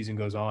important as the season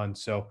goes on.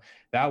 So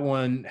that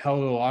one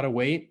held a lot of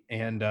weight,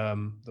 and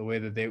the way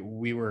that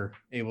we were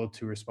able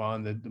to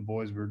respond, that the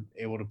boys were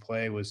able to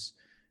play, was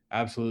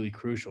absolutely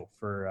crucial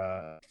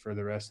for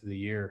the rest of the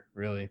year,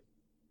 really.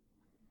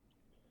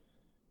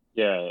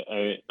 Yeah,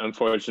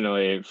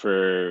 unfortunately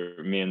for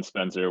me and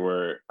Spencer,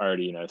 we're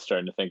already,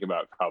 starting to think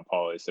about Cal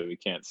Poly, so we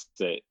can't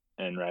sit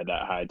and ride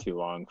that high too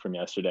long from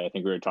yesterday. I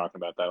think we were talking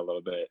about that a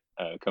little bit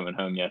coming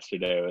home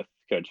yesterday with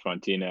Coach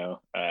Fontino,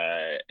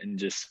 and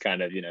just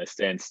kind of,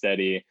 staying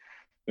steady,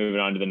 moving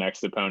on to the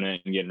next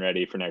opponent and getting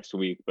ready for next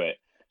week. But,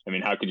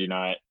 how could you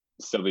not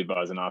still be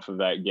buzzing off of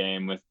that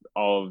game with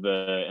all of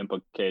the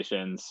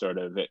implications? Sort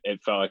of, it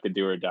felt like a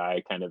do or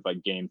die, kind of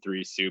like game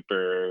 3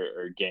 super,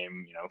 or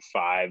game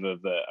 5 of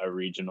a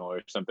regional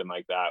or something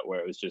like that, where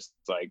it was just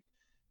like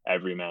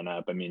every man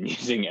up.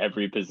 Using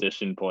every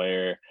position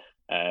player.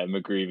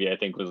 McGreevy, I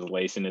think, was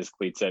lacing his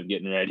cleats up,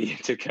 getting ready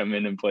to come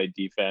in and play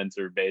defense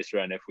or base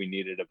run if we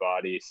needed a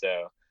body.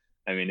 So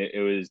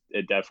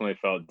it definitely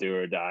felt do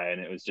or die, and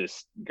it was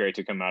just great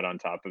to come out on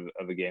top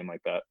of a game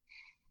like that.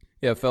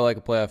 Yeah, it felt like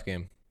a playoff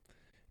game.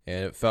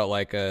 And it felt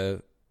like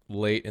a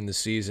late in the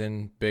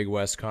season Big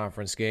West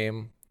Conference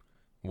game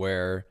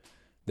where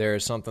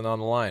there's something on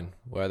the line,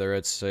 whether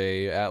it's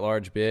a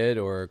at-large bid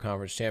or a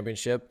conference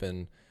championship.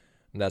 And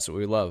And that's what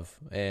we love.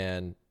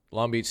 And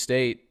Long Beach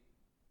State,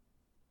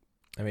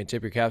 I mean,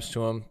 tip your caps to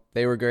them.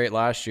 They were great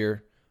last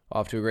year,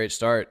 off to a great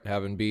start,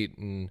 having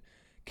beaten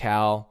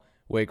Cal,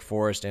 Wake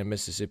Forest, and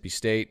Mississippi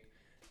State.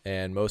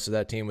 And most of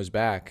that team was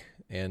back.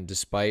 And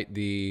despite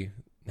the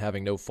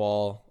having no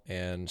fall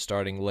and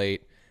starting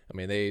late, I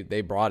mean,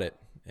 they brought it.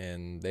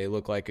 And they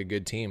look like a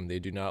good team. They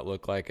do not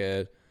look like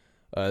a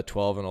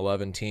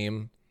 12-11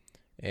 team.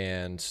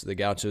 And the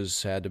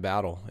Gauchos had to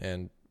battle.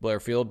 And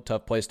Blair Field,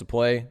 tough place to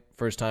play.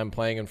 First time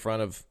playing in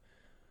front of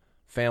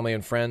family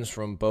and friends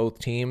from both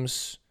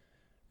teams.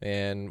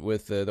 And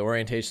with the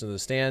orientation of the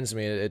stands, I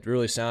mean, it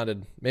really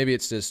sounded, maybe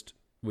it's just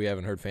we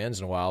haven't heard fans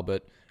in a while,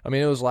 but I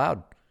mean, it was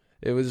loud.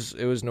 It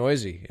was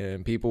noisy,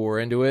 and people were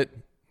into it,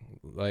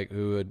 like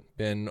who had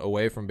been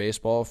away from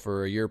baseball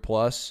for a year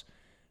plus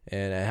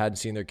and hadn't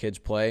seen their kids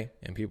play,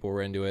 and people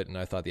were into it. And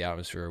I thought the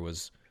atmosphere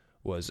was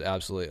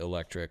absolutely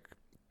electric.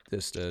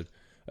 Just a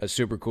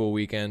super cool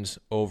weekend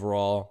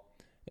overall,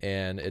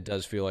 and it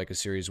does feel like a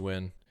series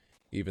win,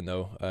 even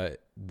though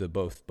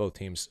both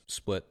teams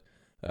split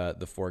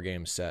the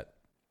 4-game set.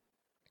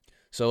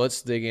 So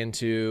let's dig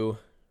into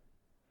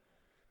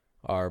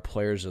our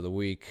players of the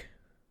week.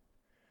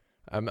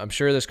 I'm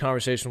sure this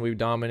conversation will be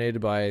dominated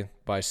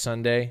by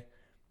Sunday,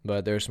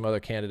 but there's some other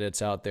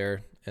candidates out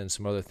there and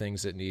some other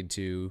things that need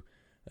to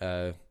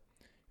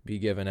be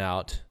given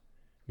out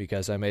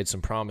because I made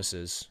some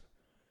promises.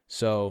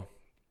 So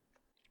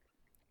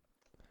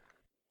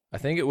I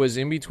think it was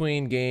in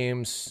between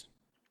games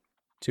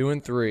 2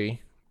 and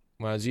 3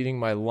 when I was eating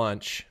my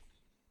lunch.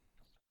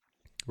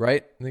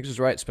 Right? I think this is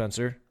right,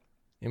 Spencer.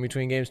 In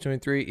between games 2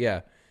 and 3?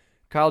 Yeah.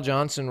 Kyle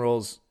Johnson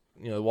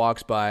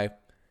walks by,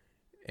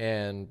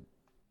 and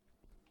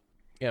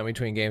in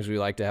between games we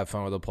like to have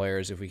fun with the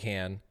players if we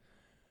can.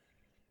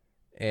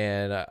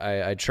 And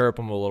I chirp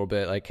him a little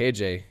bit, like,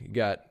 KJ, you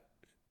got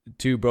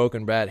 2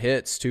 broken bat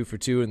hits, 2 for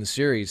 2 in the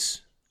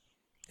series.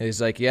 And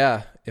he's like,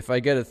 yeah, if I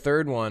get a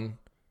third one,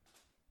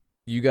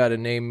 you got to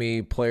name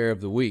me player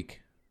of the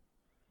week.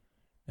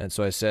 And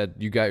so I said,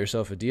 you got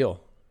yourself a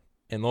deal.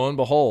 And lo and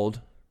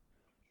behold,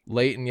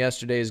 late in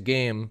yesterday's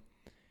game,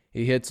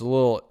 he hits a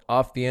little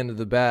off the end of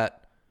the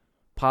bat,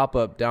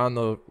 pop-up down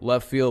the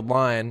left field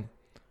line,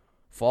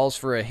 falls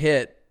for a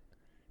hit,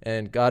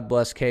 and God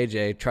bless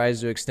KJ,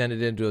 tries to extend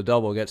it into a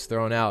double, gets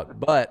thrown out.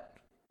 But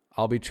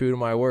I'll be true to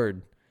my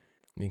word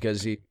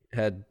because he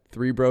had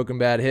 3 broken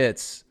bat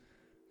hits,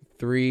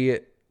 3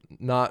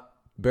 not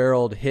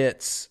barreled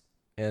hits,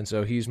 and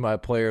so he's my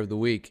player of the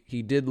week.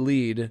 He did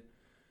lead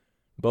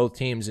both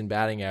teams in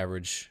batting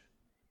average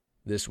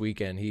this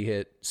weekend. He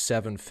hit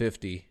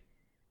 750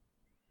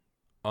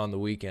 on the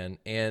weekend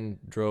and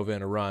drove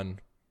in a run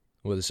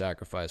with a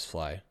sacrifice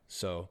fly.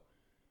 So,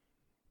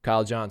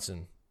 Kyle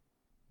Johnson,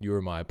 you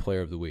were my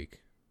player of the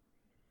week.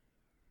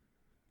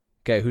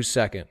 Okay, who's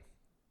second?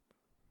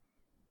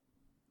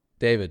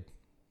 David.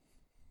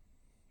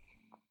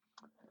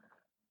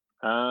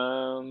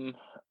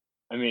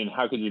 I mean,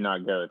 how could you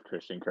not go with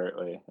Christian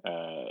Kirtley?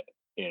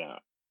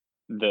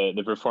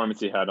 The performance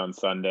he had on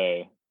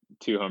Sunday,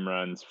 2 home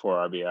runs,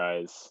 4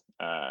 RBIs.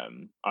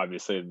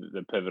 Obviously,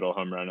 the pivotal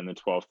home run in the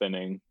 12th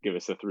inning give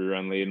us a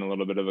 3-run lead and a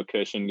little bit of a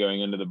cushion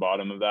going into the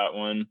bottom of that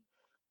one.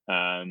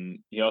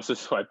 He also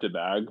swiped a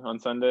bag on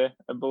Sunday,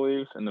 I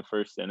believe, in the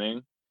first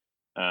inning,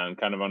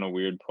 kind of on a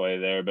weird play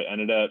there, but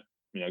ended up,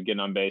 getting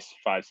on base,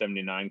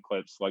 579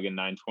 clips, slugging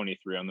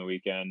 923 on the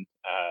weekend.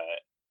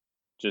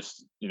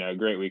 Just, a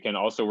great weekend.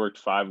 Also worked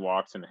 5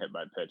 walks and a hit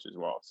by pitch as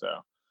well. So,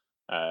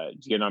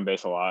 just getting on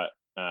base a lot.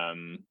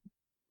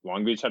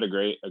 Long Beach had a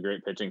great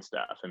pitching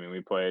staff. I mean, we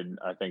played,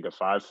 I think, a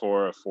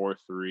 5-4, a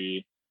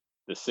 4-3.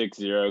 The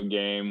 6-0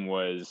 game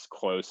was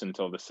close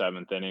until the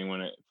 7th inning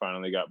when it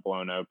finally got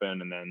blown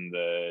open, and then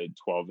the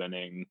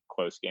 12-inning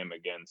close game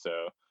again. So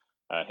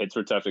hits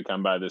were tough to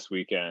come by this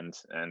weekend,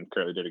 and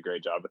Curly did a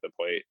great job at the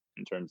plate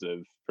in terms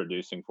of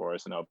producing for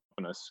us and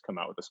helping us come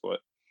out with a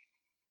split.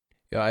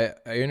 Yeah,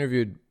 I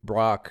interviewed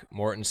Brock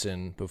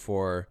Mortensen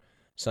before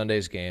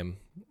Sunday's game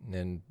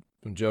and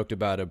joked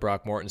about a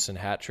Brock Mortensen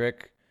hat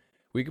trick.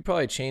 We could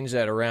probably change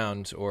that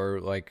around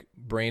or like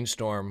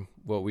brainstorm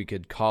what we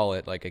could call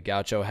it, like a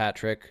Gaucho hat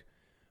trick,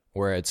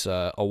 where it's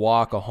a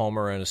walk, a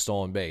homer, and a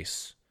stolen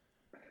base.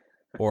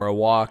 Or a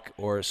walk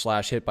or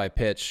 / hit by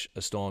pitch,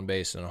 a stolen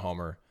base, and a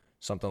homer,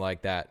 something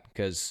like that.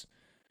 Because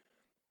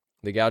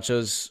the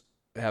Gauchos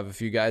have a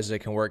few guys that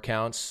can work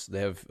counts.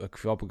 They have a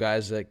couple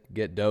guys that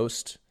get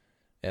dosed,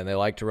 and they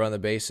like to run the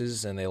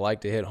bases, and they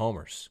like to hit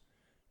homers.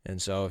 And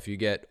so if you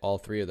get all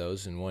 3 of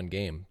those in one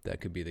game,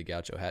 that could be the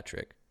Gaucho hat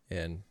trick.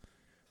 And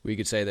we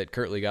could say that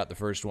Kirtley got the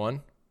first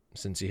one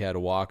since he had a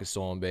walk, a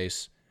stolen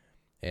base,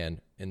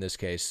 and in this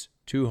case,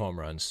 2 home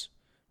runs.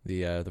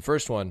 The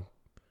first one,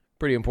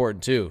 pretty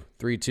important too.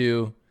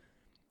 3-2,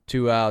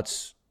 2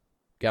 outs.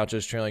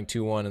 Gauchos trailing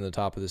 2-1 in the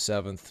top of the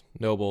 7th.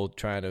 Noble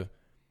trying to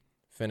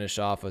finish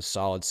off a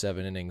solid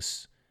 7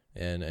 innings,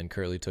 and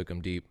Kirtley took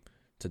him deep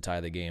to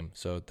tie the game.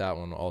 So that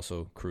one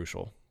also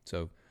crucial.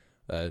 So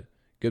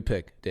good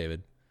pick,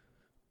 David.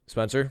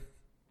 Spencer?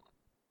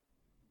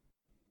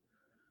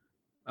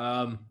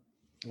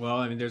 Well,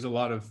 I mean, there's a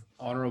lot of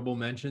honorable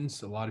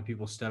mentions. A lot of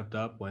people stepped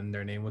up when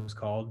their name was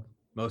called.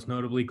 Most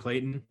notably,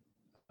 Clayton.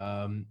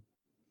 Um,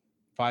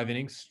 5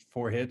 innings,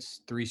 4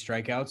 hits, 3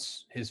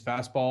 strikeouts. His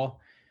fastball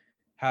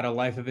had a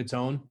life of its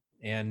own,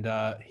 and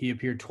he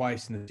appeared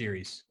twice in the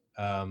series.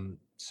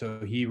 So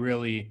he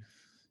really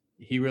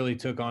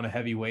took on a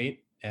heavy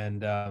weight,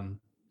 and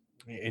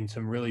in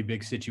some really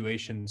big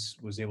situations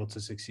was able to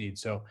succeed.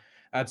 So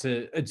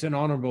it's an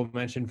honorable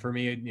mention for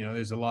me.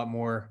 There's a lot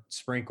more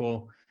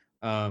sprinkle.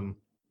 Um,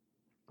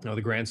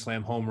 the grand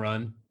slam home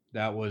run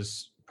that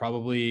was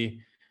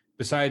probably,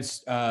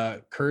 besides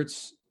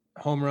Kurt's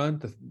home run,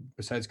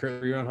 besides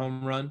Kurt's 3-run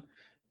home run,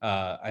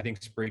 I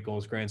think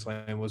Sprinkle's grand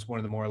slam was one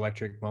of the more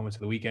electric moments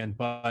of the weekend.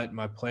 But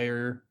my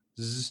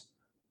players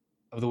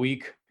of the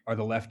week are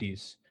the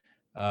lefties,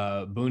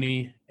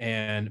 Boone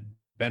and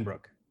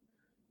Benbrook,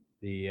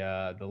 the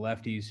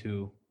lefties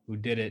who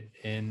did it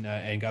in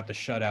and got the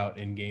shutout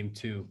in game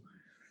 2.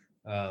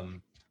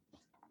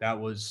 That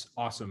was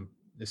awesome,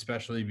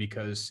 especially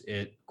because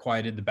it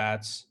quieted the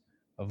bats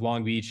of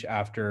Long Beach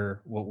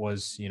after what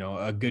was,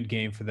 a good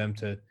game for them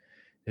to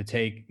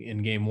take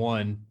in game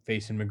 1,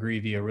 facing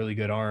McGreevy, a really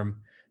good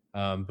arm.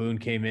 Boone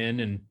came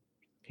in and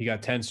he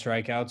got 10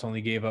 strikeouts,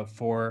 only gave up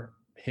 4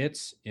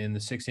 hits in the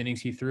 6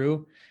 innings he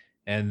threw.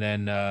 And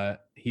then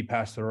he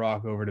passed the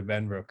rock over to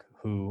Benbrook,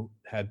 who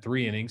had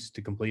 3 innings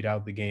to complete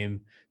out the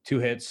game, 2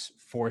 hits,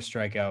 4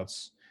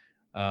 strikeouts.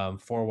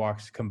 4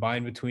 walks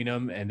combined between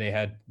them, and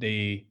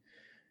they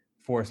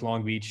forced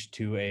Long Beach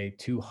to a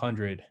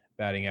 200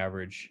 batting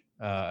average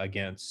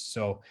against.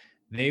 So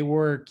they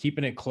were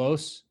keeping it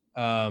close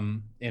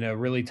in a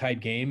really tight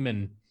game,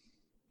 and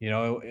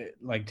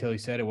like Tilly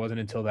said, it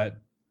wasn't until that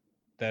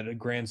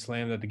grand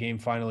slam that the game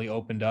finally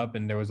opened up,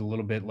 and there was a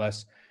little bit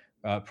less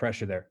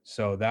pressure there.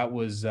 So that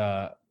was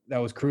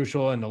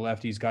crucial, and the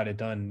lefties got it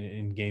done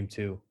in game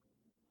 2.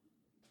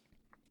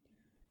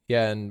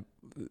 Yeah, and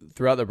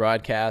throughout the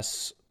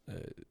broadcasts,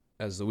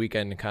 as the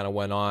weekend kind of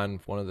went on,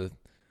 one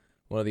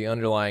of the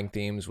underlying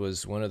themes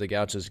was when are the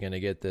Gauchos going to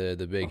get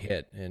the big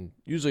hit? And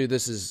usually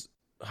this is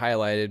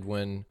highlighted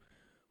when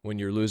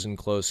you're losing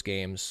close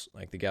games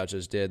like the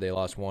Gauchos did. They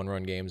lost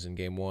 1-run games in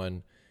game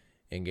 1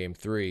 and game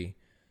 3.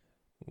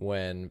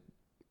 When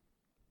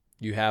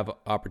you have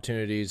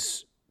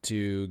opportunities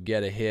to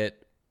get a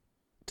hit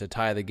to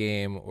tie the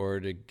game or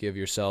to give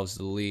yourselves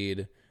the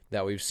lead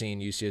that we've seen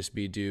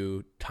UCSB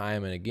do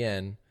time and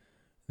again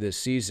this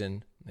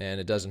season, and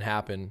it doesn't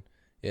happen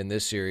in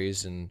this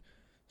series, and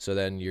so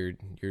then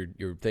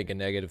you're thinking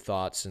negative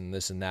thoughts and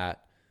this and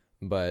that.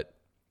 But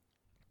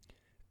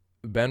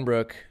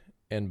Benbrook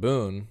and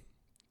Boone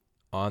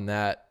on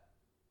that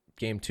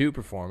game 2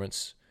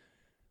 performance,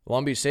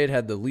 Long Beach State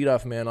had the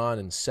leadoff man on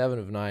in 7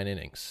 of 9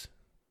 innings,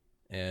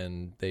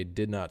 and they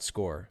did not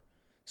score.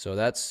 So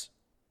that's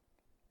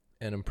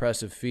an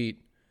impressive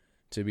feat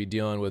to be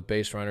dealing with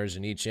base runners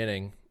in each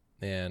inning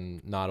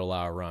and not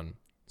allow a run.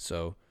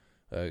 So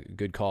a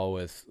good call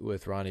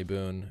with Ronnie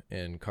Boone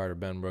and Carter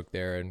Benbrook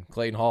there. And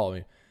Clayton Hall, I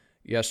mean,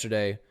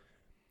 yesterday,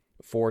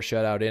 4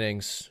 shutout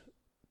innings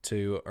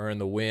to earn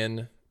the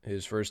win,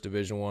 his first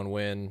Division I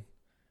win,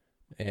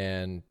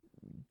 and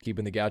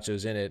keeping the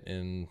Gauchos in it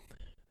and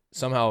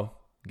somehow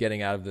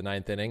getting out of the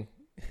 9th inning.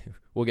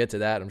 We'll get to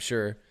that, I'm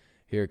sure,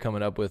 here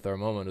coming up with our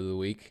moment of the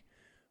week.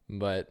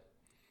 But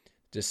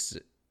just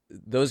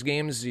those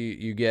games,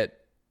 you get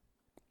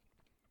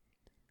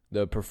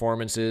the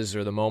performances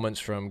or the moments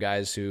from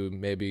guys who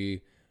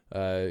maybe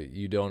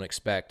you don't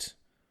expect,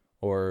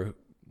 or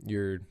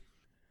you're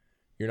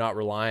not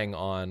relying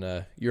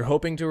on. You're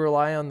hoping to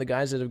rely on the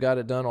guys that have got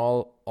it done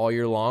all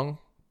year long,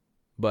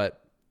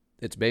 but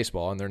it's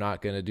baseball and they're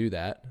not going to do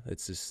that.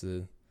 It's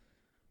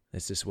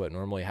just what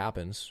normally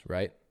happens,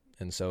 right?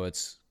 And so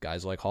it's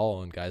guys like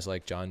Hall and guys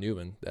like John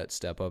Newman that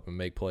step up and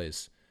make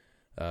plays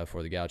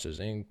for the Gauchos,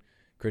 and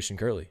Christian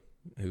Kirtley,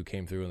 who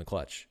came through in the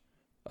clutch.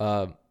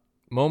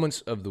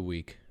 Moments of the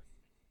week.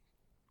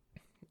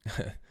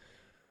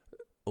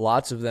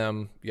 Lots of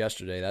them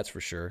yesterday, that's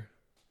for sure.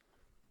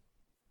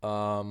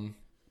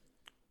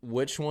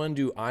 Which one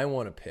do I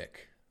want to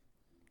pick?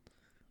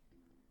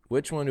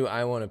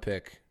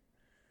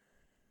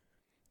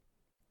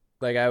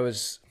 Like, I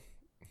was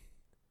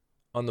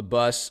on the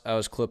bus, I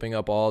was clipping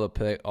up all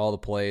the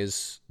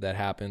plays that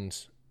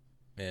happened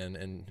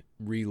and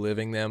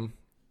reliving them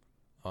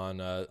on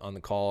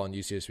the call on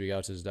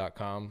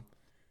UCSBGauchos.com,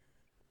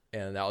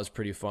 and that was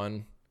pretty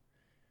fun.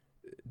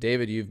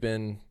 David, you've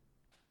been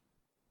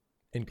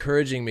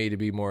encouraging me to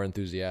be more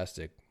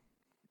enthusiastic.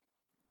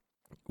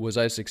 Was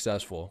I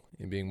successful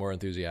in being more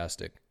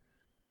enthusiastic?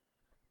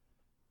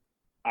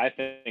 I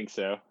think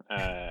so.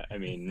 I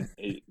mean,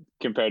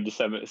 compared to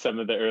some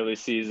of the early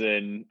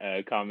season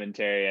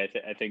commentary,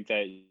 I think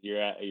that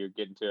you're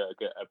getting to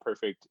a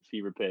perfect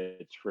fever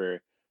pitch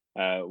for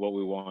what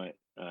we want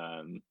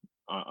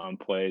on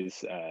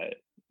plays.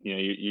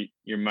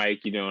 Your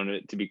mic, you don't want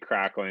it to be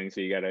crackling, so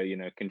you got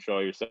to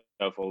control yourself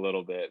a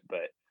little bit.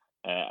 But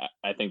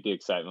I think the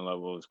excitement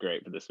level was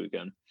great for this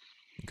weekend.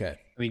 Okay.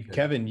 I mean,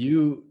 Kevin,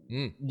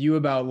 you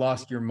about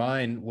lost your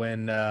mind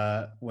when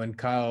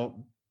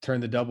Kyle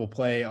turned the double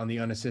play on the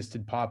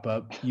unassisted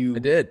pop-up. I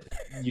did.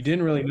 You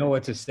didn't really know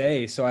what to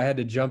say, so I had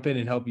to jump in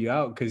and help you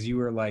out because you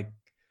were like,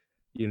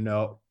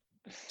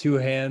 two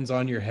hands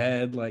on your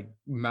head, like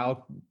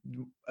mouth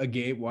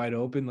agape wide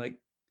open, like,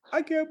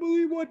 I can't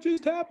believe what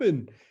just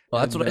happened.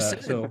 Well, that's what I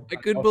said. So I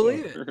couldn't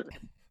believe it.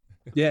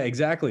 Yeah,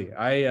 exactly.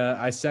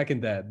 I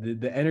second that.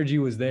 The energy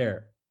was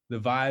there. The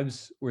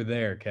vibes were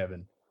there,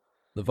 Kevin.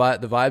 The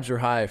vibes were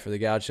high for the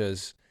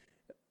Gauchos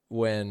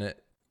when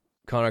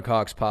Connor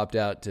Cox popped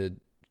out to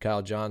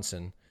Kyle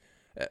Johnson.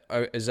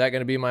 Is that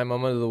going to be my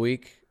moment of the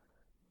week?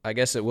 I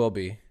guess it will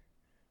be,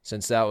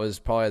 since that was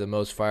probably the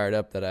most fired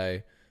up that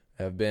I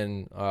have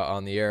been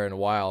on the air in a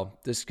while.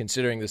 This,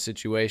 considering the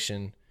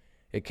situation,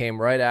 it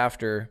came right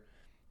after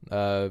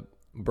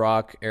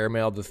Brock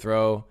airmailed the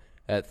throw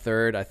at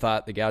third. I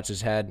thought the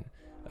Gauchos had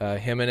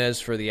Jimenez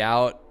for the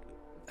out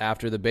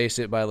after the base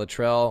hit by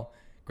Luttrell.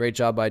 Great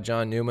job by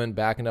John Newman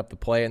backing up the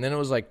play. And then it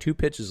was like 2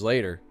 pitches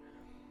later,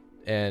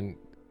 and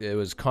it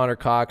was Connor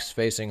Cox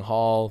facing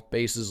Hall,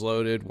 bases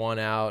loaded, 1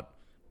 out,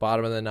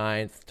 bottom of the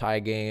 9th, tie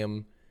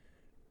game.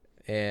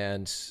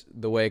 And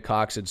the way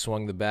Cox had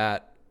swung the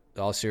bat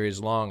all series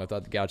long, I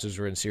thought the Gauchos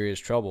were in serious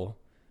trouble.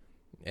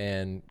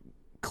 And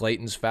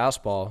Clayton's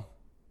fastball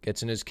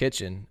gets in his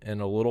kitchen, and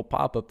a little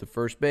pop-up to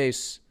first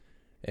base,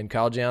 and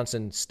Kyle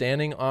Johnson,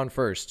 standing on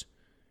first,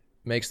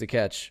 makes the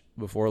catch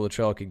before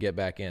Luttrell could get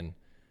back in.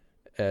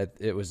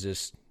 It was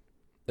just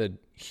a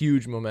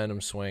huge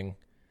momentum swing,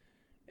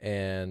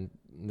 and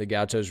the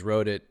Gauchos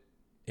rode it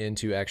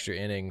into extra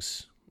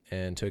innings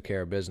and took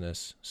care of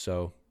business.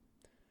 So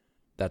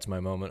that's my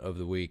moment of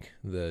the week,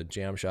 the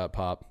jam shot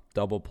pop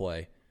double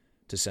play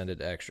to send it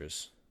to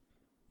extras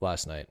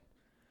last night.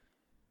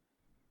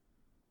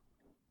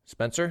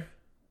 Spencer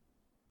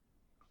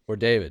or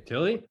David?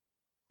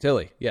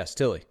 Tilly. Yes,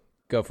 Tilly.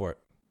 Go for it.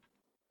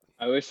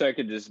 I wish I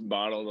could just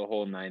bottle the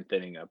whole 9th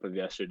inning up of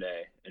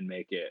yesterday and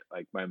make it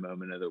like my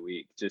moment of the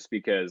week, just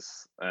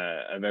because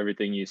of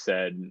everything you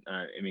said.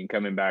 I mean,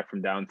 coming back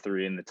from down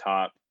 3 in the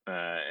top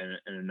in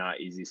a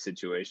not easy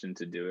situation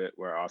to do it,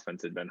 where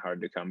offense had been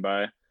hard to come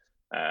by.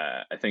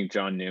 I think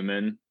John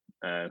Newman,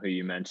 who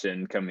you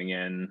mentioned coming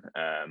in,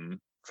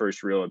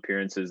 first real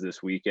appearances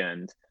this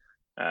weekend,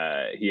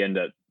 he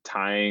ended up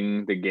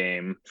tying the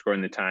game,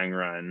 scoring the tying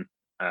run,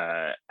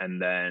 and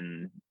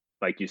then,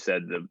 like you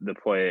said, the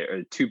play,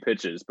 or 2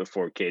 pitches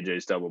before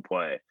KJ's double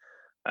play.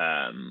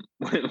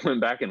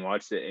 Went back and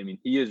watched it. I mean,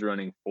 he is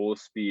running full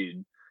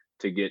speed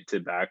to get to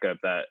back up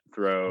that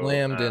throw.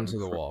 Slammed into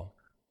the wall.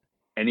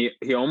 And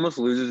he almost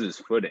loses his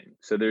footing.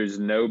 So there's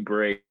no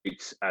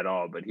breaks at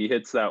all, but he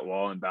hits that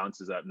wall and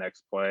bounces up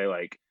next play,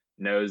 like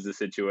knows the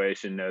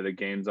situation, know the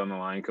game's on the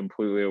line,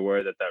 completely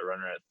aware that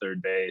runner at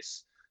third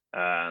base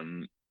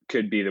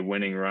could be the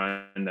winning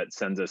run that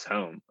sends us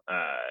home.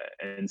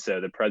 And so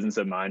the presence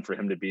of mind for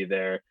him to be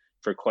there,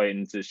 for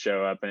Clayton to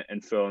show up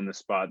and fill in the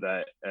spot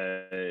that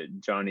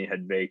Johnny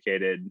had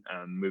vacated,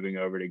 moving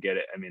over to get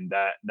it. I mean,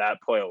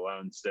 that play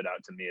alone stood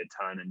out to me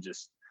a ton, and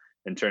just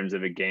in terms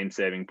of a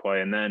game-saving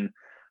play. And then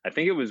I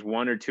think it was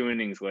 1 or 2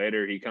 innings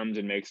later, he comes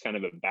and makes kind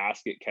of a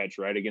basket catch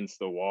right against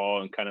the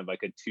wall, and kind of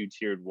like a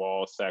 2-tiered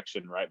wall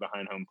section right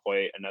behind home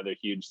plate, another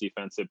huge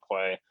defensive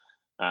play.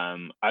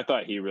 I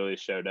thought he really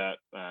showed up.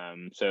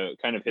 So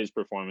kind of his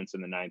performance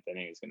in the 9th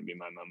inning is going to be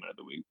my moment of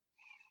the week.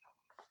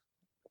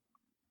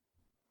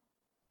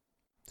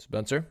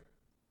 Spencer?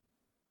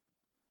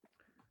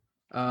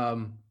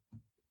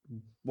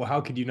 Well,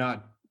 how could you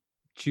not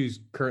choose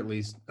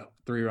Kirtley's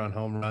 3-run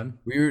home run?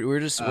 We're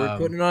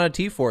putting it on a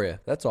tee for you.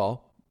 That's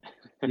all.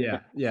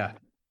 Yeah.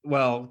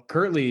 Well,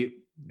 Kirtley,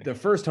 the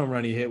first home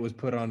run he hit was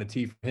put on a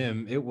tee for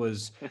him. It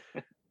was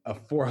a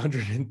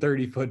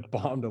 430-foot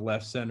bomb to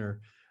left center.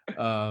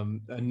 A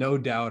no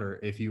doubter,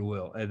 if you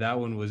will. And that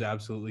one was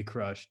absolutely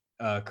crushed.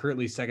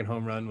 Kirtley's second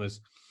home run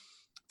was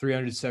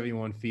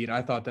 371 feet.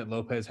 I thought that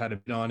Lopez had a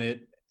bit on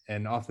it,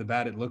 and off the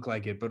bat it looked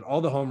like it. But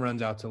all the home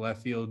runs out to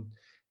left field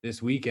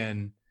this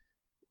weekend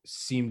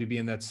seem to be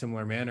in that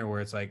similar manner, where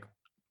it's like,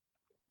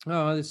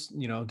 oh, this,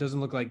 doesn't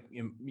look like,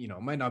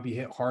 might not be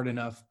hit hard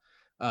enough.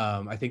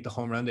 I think the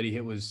home run that he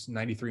hit was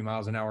 93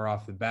 miles an hour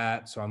off the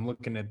bat. So I'm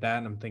looking at that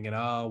and I'm thinking,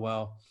 oh,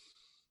 well,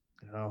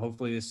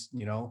 hopefully this,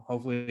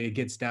 hopefully it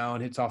gets down,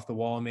 hits off the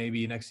wall.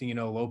 Maybe next thing you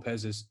know,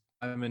 Lopez is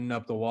climbing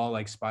up the wall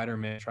like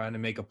Spider-Man trying to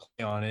make a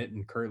play on it.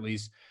 And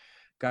Kirtley's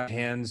got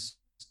hands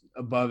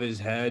above his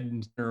head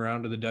and turn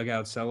around to the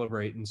dugout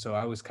celebrating. So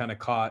I was kind of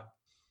caught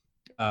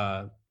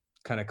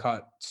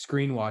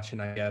screen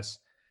watching, I guess.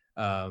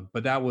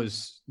 But that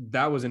was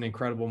an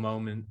incredible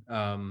moment.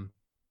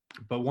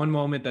 But one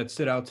moment that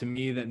stood out to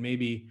me that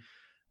maybe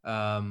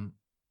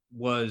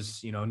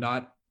was,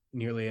 not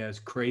nearly as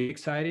crazy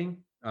exciting.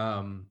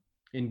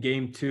 In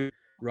game 2,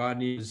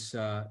 Rodney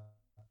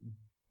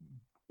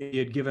he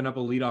had given up a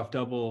leadoff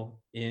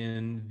double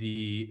in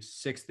the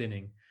 6th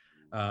inning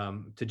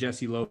to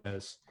Jesse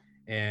Lopez,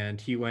 and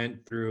he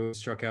went through,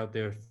 struck out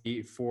their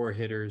 4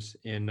 hitters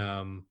in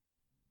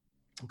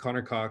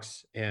Connor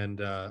Cox and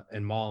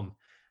Malm.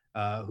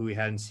 who we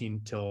hadn't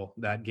seen till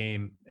that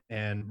game.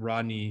 And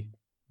Rodney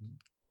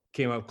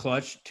came up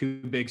clutch,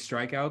 2 big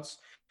strikeouts.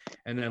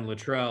 And then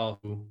Latrell,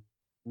 who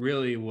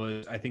really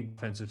was, I think,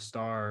 defensive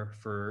star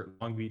for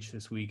Long Beach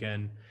this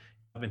weekend,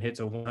 up and hits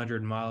a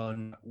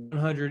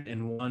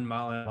 101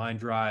 mile line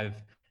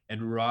drive,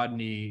 and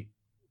Rodney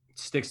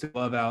sticks the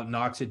glove out,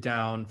 knocks it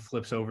down,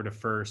 flips over to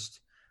first.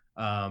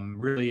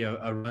 Really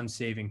a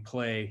run-saving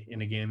play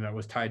in a game that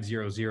was tied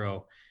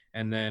 0-0.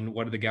 And then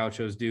what do the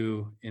Gauchos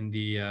do in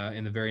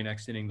the very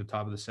next inning, the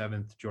top of the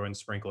 7th? Jordan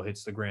Sprinkle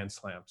hits the grand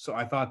slam. So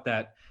I thought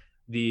that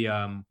the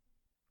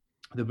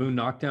Boone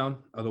knockdown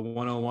of the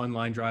 101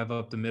 line drive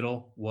up the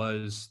middle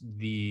was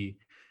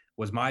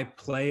my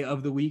play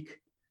of the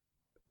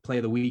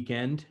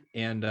weekend.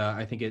 And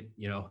I think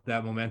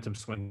that momentum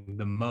swing,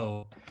 the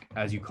Mo,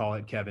 as you call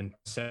it, Kevin,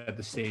 set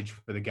the stage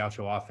for the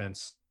Gaucho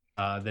offense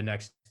the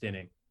next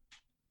inning.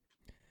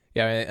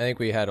 Yeah, I think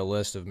we had a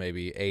list of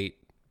maybe eight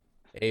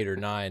or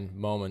nine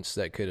moments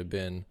that could have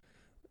been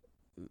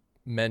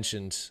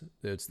mentioned.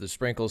 It's the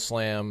Sprinkle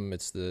slam,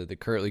 it's the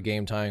Kirtley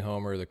game tying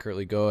homer, the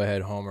Kirtley go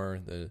ahead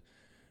homer,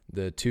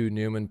 the 2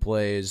 Newman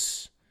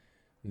plays,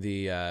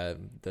 the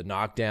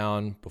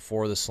knockdown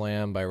before the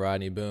slam by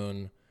Rodney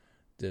Boone,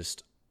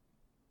 just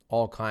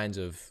all kinds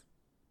of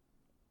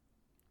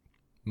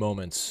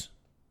moments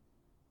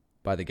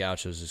by the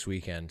Gauchos this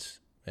weekend.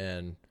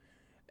 And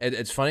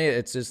it's funny,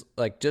 it's just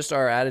like just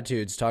our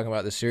attitudes talking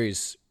about the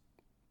series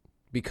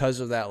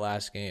because of that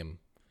last game.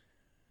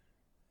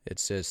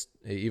 It's just,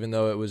 even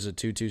though it was a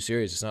 2-2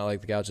 series, it's not like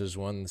the Gauchos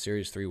won the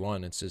series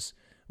 3-1. It's just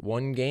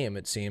one game,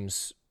 it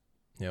seems,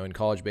 in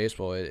college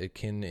baseball, it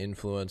can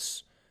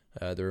influence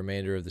the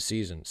remainder of the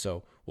season.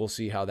 So we'll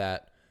see how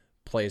that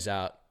plays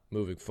out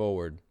moving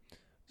forward.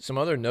 Some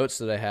other notes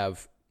that I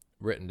have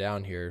written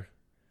down here.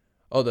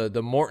 Oh,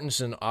 the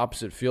Mortensen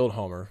opposite field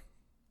homer,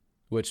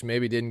 which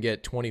maybe didn't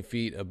get 20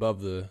 feet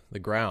above the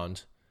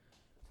ground.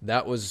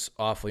 That was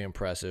awfully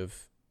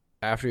impressive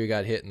after he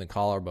got hit in the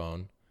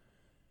collarbone.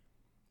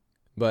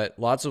 But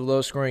lots of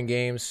low-scoring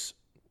games.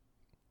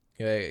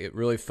 It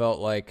really felt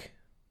like,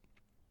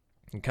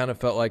 it kind of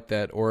felt like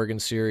that Oregon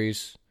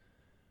series,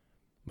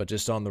 but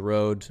just on the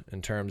road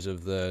in terms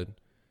of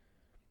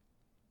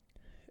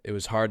it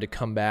was hard to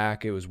come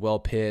back. It was well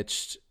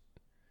pitched.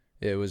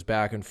 It was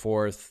back and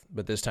forth,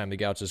 but this time the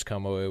Gauchos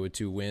come away with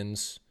 2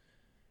 wins.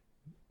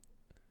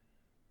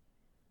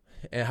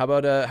 And how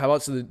about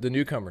the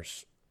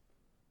newcomers?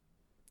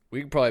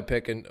 We could probably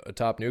pick a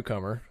top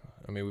newcomer.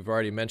 I mean, we've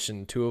already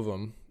mentioned 2 of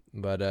them,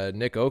 but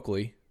Nick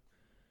Oakley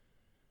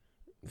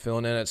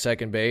filling in at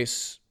second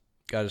base,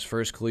 got his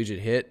first collegiate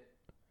hit.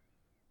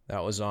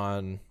 That was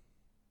on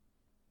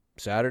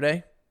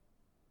Saturday,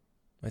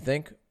 I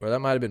think, or that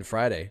might have been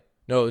Friday.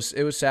 No,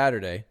 it was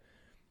Saturday.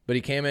 But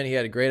he came in, he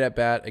had a great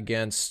at-bat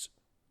against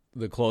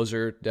the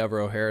closer,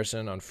 Devereaux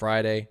Harrison, on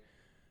Friday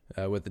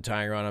with the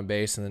tying run on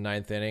base in the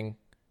 9th inning,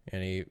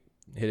 and he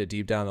hit it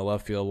deep down the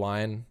left field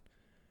line.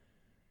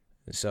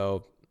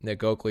 So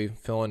Nick Oakley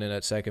filling in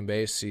at second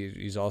base.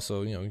 He's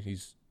also,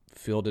 he's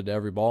fielded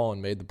every ball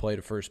and made the play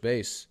to first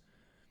base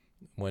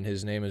when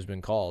his name has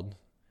been called.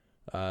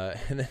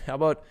 And then how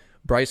about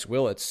Bryce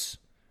Willits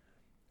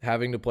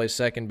having to play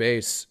second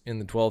base in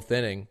the 12th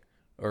inning,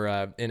 or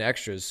in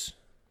extras,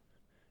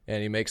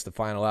 and he makes the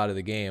final out of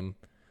the game.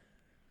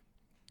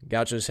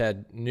 Gauchos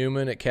had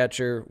Newman at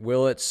catcher,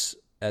 Willits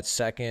at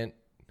second,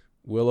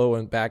 Willow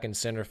went back in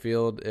center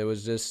field. It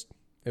was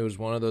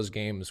one of those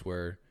games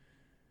where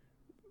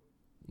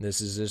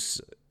this is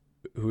just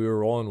who we were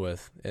rolling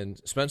with. And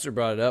Spencer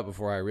brought it up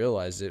before I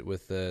realized it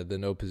with the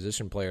no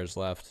position players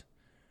left,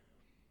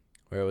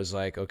 where it was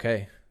like,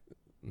 okay,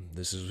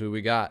 this is who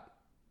we got.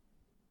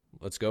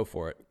 Let's go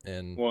for it.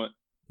 And it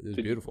was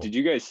beautiful. Did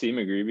you guys see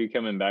McGreevy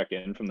coming back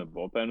in from the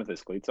bullpen with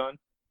his cleats on?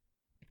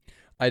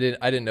 I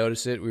didn't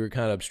notice it. We were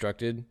kind of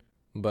obstructed,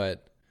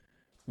 but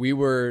we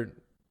were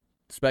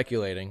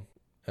speculating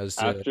as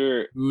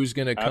to who's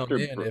going to come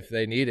in if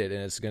they need it,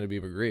 and it's going to be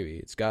McGreevy.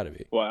 It's got to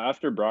be. Well,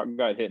 after Brock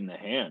got hit in the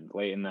hand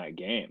late in that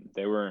game,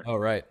 they weren't. Oh,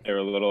 right. They were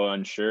a little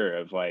unsure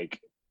of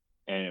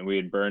and we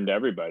had burned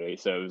everybody,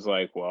 so it was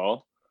like,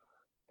 well,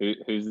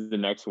 who's the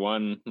next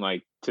one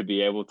to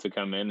be able to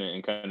come in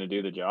and kind of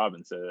do the job?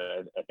 And so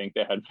I think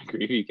they had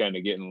McGreevy kind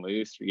of getting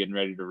loose, or getting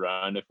ready to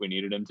run if we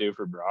needed him to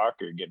for Brock,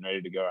 or getting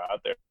ready to go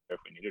out there if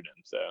we needed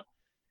him. So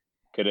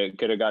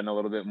could have gotten a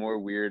little bit more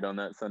weird on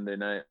that Sunday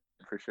night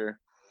for sure.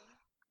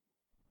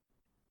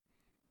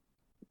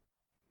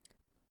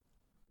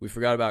 We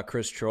forgot about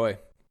Chris Troy.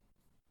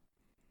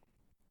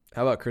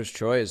 How about Chris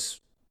Troy's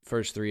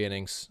first 3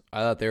 innings? I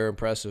thought they were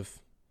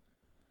impressive,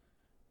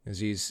 as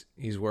he's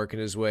working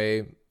his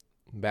way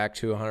back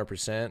to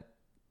 100%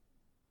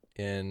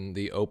 in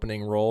the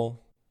opening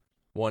role.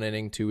 1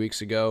 inning 2 weeks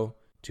ago,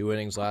 2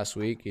 innings last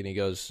week, and he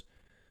goes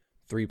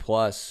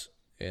 3+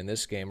 in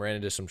this game. Ran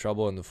into some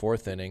trouble in the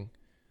 4th inning,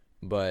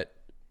 but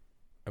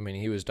I mean,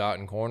 he was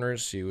dotting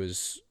corners. He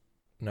was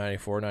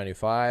 94,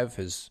 95.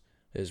 His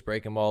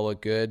breaking ball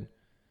looked good.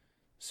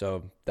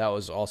 So that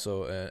was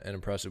also an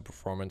impressive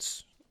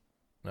performance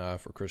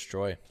for Chris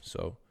Troy.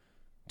 So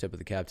tip of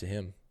the cap to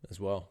him as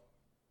well.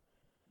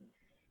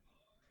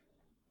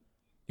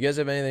 You guys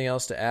have anything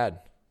else to add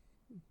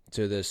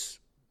to this?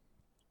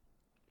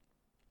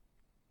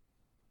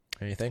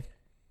 Anything?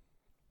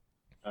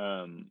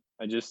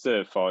 Just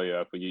to follow you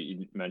up,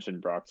 you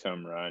mentioned Brock's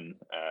home run.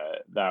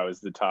 That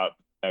was the top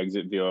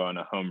exit velo on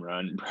a home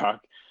run.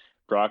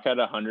 Brock had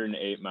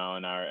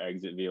 108-mile-an-hour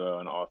exit velo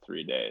on all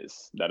 3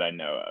 days that I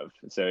know of.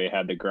 So he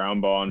had the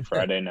ground ball on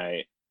Friday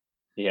night.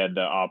 He had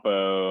the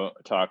Oppo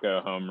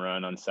Taco home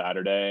run on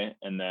Saturday.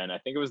 And then I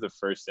think it was the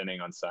first inning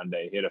on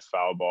Sunday. He had a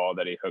foul ball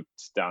that he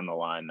hooked down the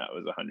line that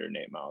was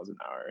 108 miles an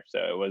hour.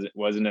 So it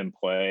wasn't in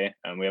play.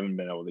 And we haven't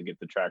been able to get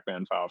the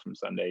TrackMan file from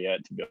Sunday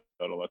yet to be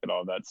able to look at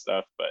all that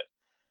stuff. But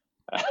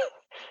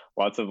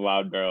lots of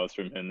loud barrels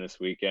from him this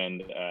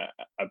weekend.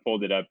 I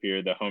pulled it up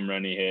here. The home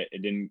run he hit,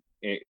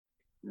 it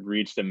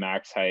reached a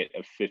max height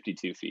of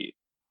 52 feet.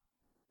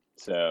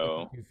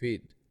 So 52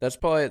 feet. That's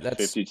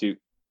 52.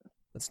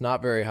 That's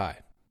not very high.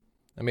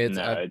 I mean,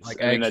 that's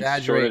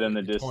shorter than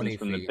the distance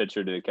from the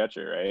pitcher to the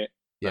catcher, right?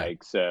 Yeah.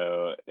 Like,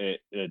 so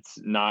it's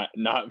not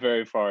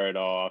very far at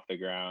all off the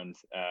ground,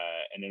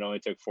 and it only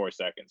took 4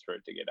 seconds for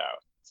it to get out.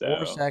 So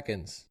 4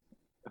 seconds.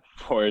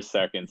 4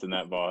 seconds, and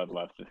that ball had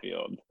left the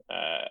field,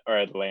 or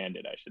had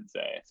landed, I should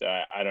say. So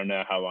I don't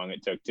know how long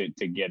it took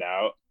to get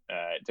out.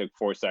 It took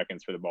 4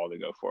 seconds for the ball to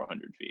go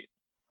 400 feet.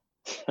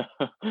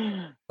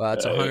 Well,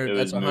 that's 100.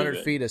 That's 100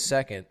 feet a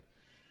second.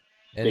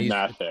 And good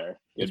math there.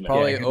 It's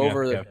probably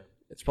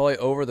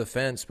over the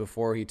fence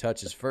before he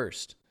touches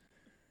first.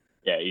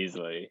 Yeah,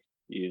 easily.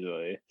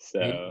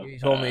 So he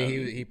told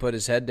me he put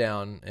his head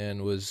down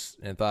and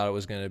thought it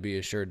was going to be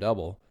a sure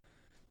double.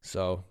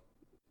 So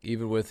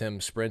even with him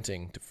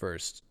sprinting to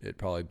first, it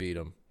probably beat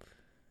him.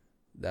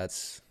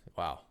 That's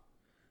wow.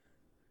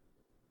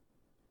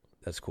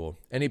 That's cool.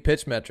 Any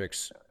pitch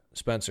metrics,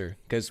 Spencer?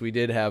 Because we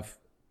did have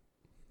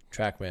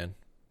TrackMan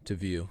to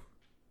view.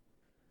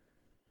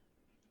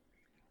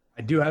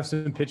 I do have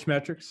some pitch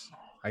metrics.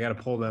 I got to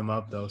pull them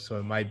up, though, so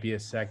it might be a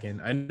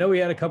second. I know we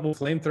had a couple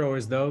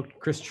flamethrowers, though.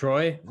 Chris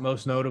Troy,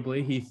 most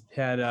notably, he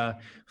had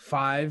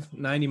 5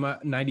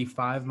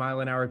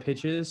 95-mile-an-hour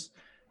pitches,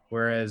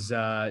 whereas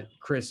Connor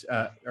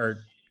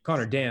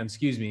Dan,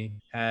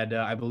 had,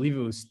 I believe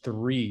it was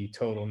 3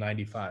 total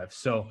 95.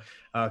 So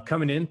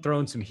coming in,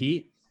 throwing some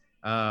heat.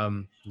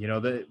 When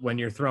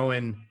you're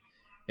throwing,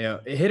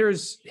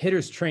 hitters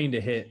trained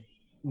to hit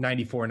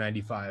 94,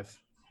 95.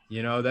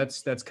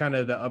 That's kind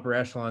of the upper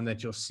echelon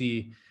that you'll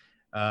see,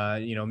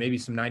 maybe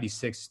some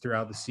 96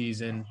 throughout the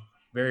season.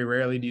 Very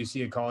rarely do you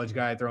see a college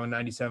guy throwing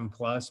 97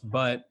 plus,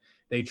 but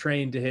they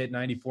train to hit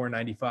 94,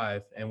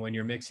 95. And when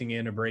you're mixing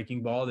in a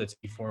breaking ball that's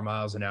 84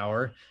 miles an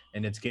hour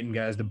and it's getting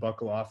guys to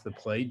buckle off the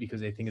plate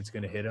because they think it's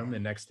going to hit them,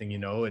 and next thing you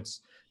know,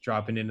 it's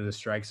dropping into the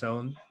strike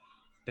zone.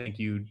 Thank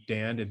you,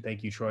 Dan, and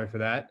thank you, Troy, for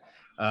that.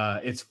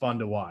 It's fun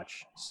to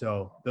watch.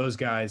 So those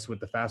guys with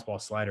the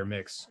fastball slider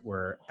mix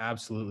were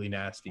absolutely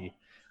nasty.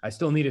 I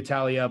still need to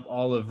tally up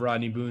all of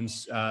Rodney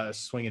Boone's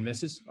swing and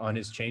misses on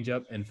his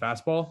changeup and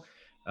fastball.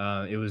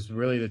 It was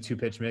really the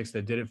 2-pitch mix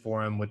that did it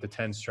for him with the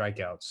 10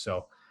 strikeouts.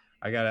 So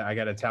I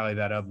gotta tally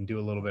that up and do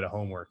a little bit of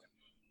homework.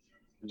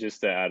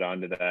 Just to add on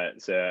to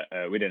that, so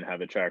we didn't have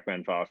the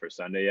TrackMan file for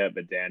Sunday yet,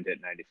 but Dan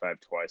hit 95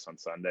 twice on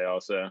Sunday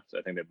also. So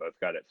I think they both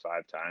got it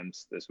 5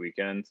 times this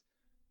weekend.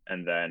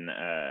 And then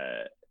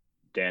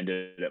Dan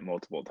did it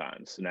multiple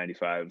times.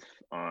 95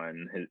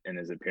 in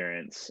his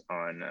appearance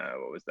on,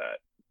 what was that?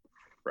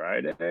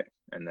 Friday,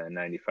 and then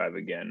 95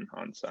 again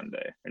on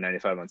Sunday, or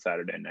 95 on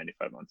Saturday and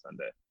 95 on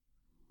Sunday.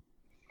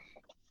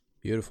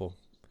 Beautiful.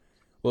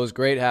 Well, it's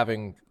great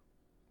having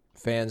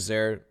fans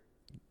there,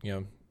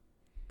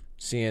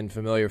 seeing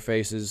familiar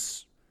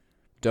faces,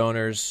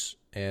 donors,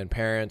 and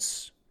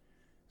parents.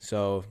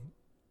 So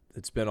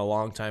it's been a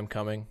long time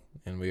coming,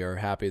 and we are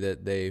happy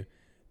that they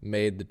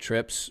made the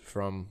trips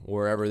from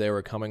wherever they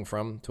were coming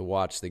from to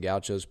watch the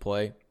Gauchos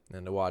play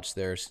and to watch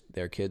their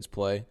kids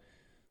play.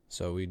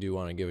 So we do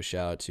want to give a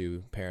shout out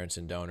to parents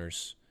and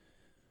donors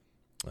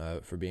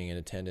for being in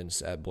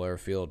attendance at Blair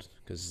Field,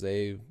 because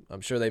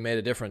I'm sure they made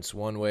a difference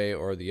one way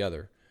or the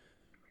other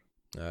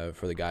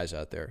for the guys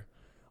out there.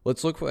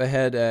 Let's look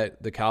ahead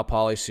at the Cal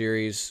Poly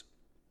series.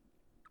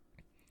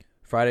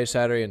 Friday,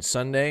 Saturday, and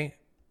Sunday.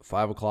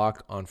 5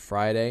 o'clock on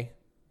Friday,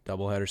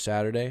 doubleheader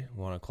Saturday,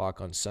 1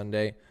 o'clock on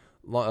Sunday.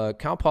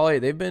 Cal Poly,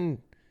 they've been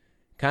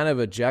kind of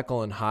a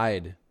Jekyll and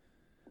Hyde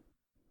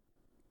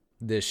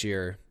this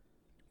year,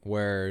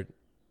 where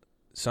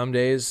some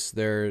days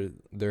they're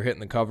hitting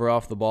the cover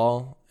off the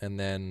ball, and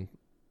then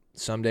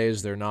some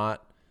days they're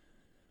not.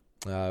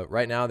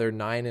 Right now they're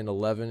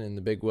 9-11 in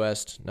the Big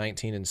West,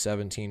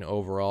 19-17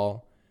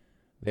 overall.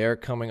 They're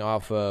coming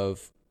off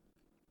of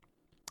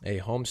a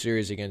home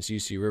series against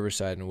UC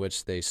Riverside in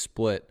which they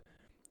split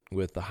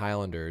with the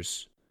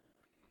Highlanders.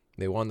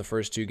 They won the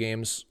first 2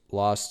 games,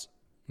 lost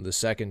the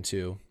second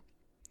 2.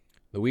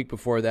 The week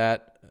before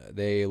that,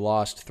 they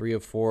lost 3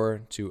 of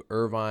 4 to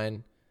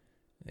Irvine.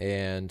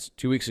 And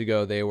 2 weeks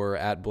ago, they were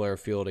at Blair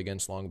Field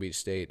against Long Beach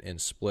State and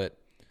split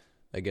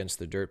against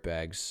the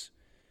Dirtbags.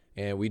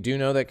 And we do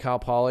know that Cal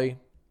Poly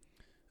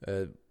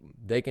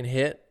They can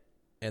hit,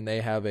 and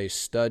they have a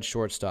stud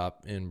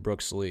shortstop in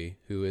Brooks Lee,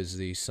 who is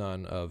the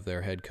son of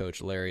their head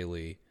coach, Larry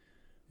Lee.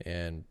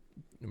 And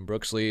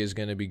Brooks Lee is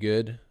going to be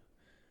good.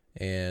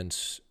 And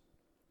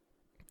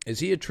is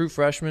he a true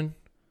freshman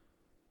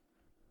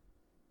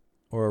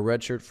or a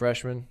redshirt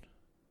freshman?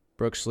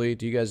 Brooks Lee,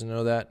 do you guys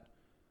know that?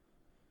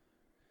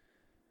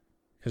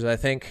 Because I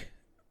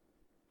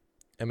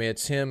mean,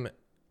 it's him.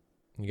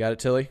 You got it,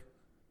 Tilly?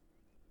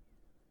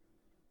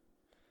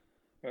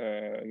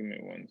 Give me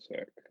one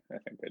sec. I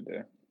think I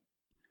do.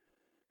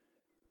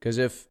 Because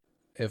if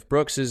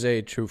Brooks is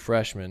a true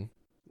freshman,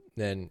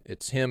 then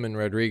it's him and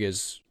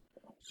Rodriguez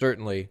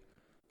certainly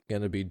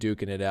going to be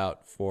duking it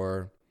out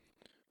for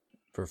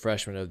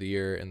freshman of the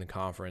year in the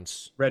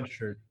conference.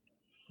 Redshirt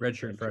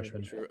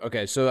freshman.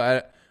 Okay,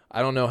 so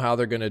I don't know how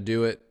they're going to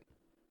do it,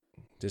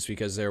 just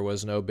because there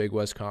was no Big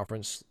West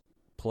Conference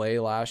play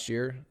last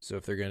year. So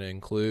if they're going to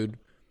include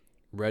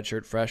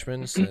redshirt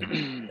freshmen,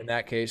 in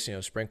that case,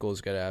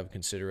 Sprinkle's got to have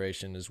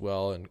consideration as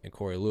well, and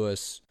Corey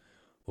Lewis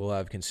will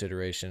have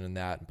consideration in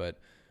that. But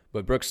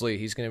Brooks Lee,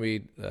 he's going to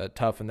be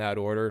tough in that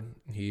order.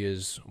 He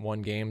has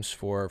won games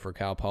for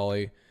Cal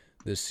Poly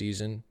this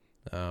season.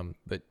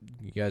 But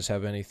you guys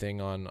have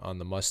anything on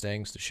the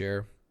Mustangs to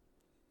share?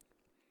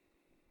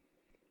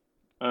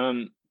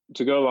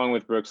 To go along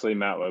with Brooks Lee,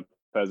 Matt Lopez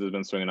has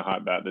been swinging a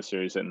hot bat this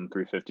series, hitting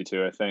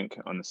 352, I think,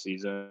 on the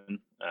season.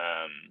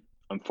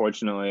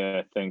 Unfortunately,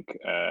 I think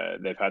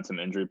they've had some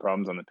injury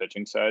problems on the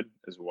pitching side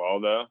as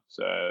well, though.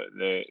 So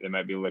they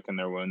might be licking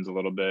their wounds a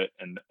little bit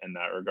in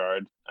that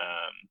regard.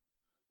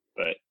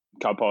 But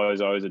Cal Poly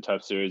is always a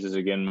tough series. This is,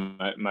 again,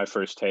 my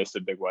first taste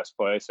of Big West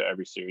play, so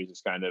every series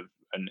is kind of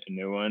a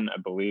new one. I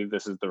believe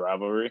this is the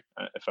rivalry,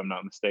 if I'm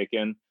not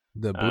mistaken.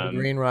 The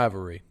blue-green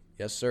rivalry.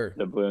 Yes, sir.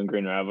 The blue and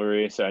green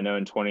rivalry. So I know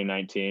in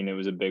 2019 it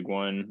was a big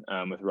one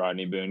with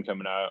Rodney Boone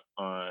coming out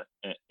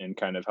and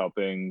kind of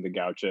helping the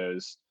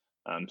Gauchos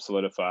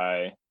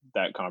solidify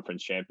that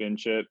conference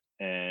championship.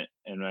 And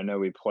I know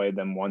we played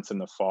them once in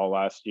the fall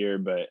last year,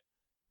 but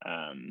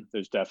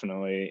there's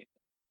definitely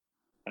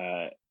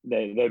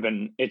they've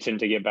been itching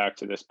to get back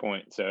to this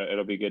point. So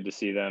it'll be good to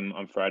see them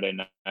on Friday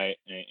night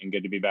and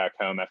good to be back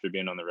home after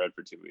being on the road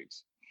for 2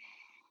 weeks.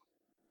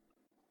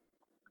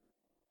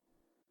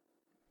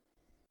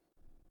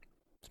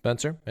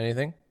 Spencer,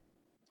 anything?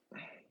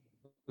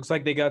 Looks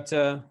like they got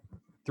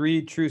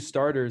 3 true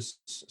starters.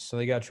 So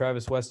they got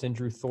Travis Weston,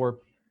 Drew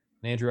Thorpe,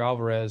 and Andrew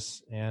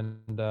Alvarez, and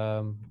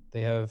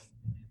they have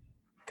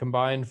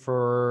combined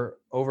for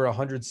over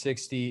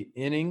 160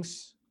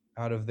 innings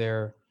out of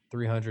their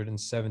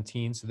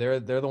 317. So they're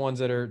the ones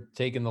that are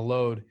taking the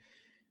load.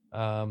 It's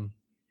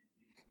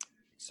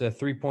a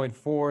 3.4,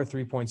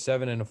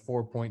 3.7, and a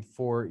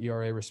 4.4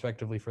 ERA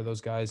respectively for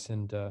those guys.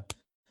 And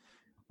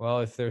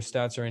well, if their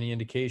stats are any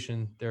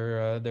indication,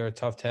 they're a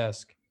tough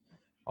task.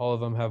 All of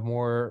them have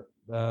more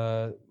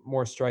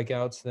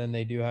strikeouts than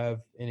they do have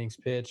innings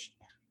pitched.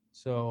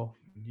 So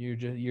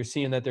you're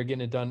seeing that they're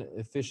getting it done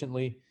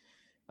efficiently.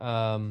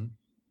 I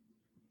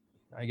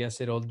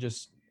guess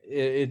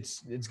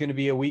it's going to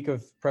be a week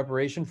of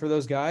preparation for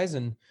those guys,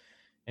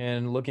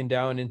 and looking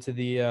down into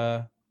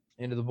the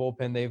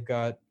bullpen, they've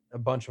got a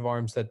bunch of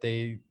arms that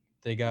they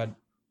got,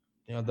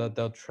 that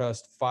they'll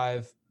trust.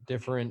 5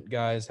 different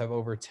guys have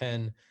over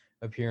 10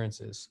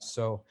 appearances.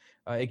 So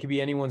it could be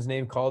anyone's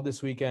name called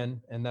this weekend,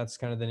 and that's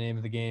kind of the name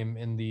of the game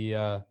in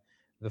the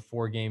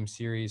 4-game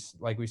series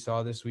like we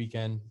saw this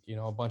weekend.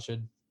 A bunch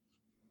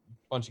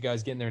of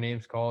guys getting their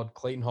names called.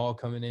 Clayton Hall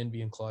coming in,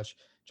 being clutch.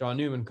 John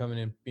Newman coming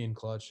in, being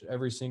clutch.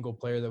 Every single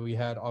player that we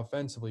had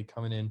offensively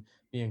coming in,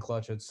 being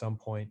clutch at some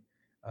point.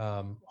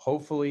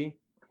 Hopefully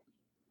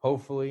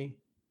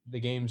the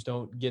games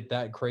don't get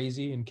that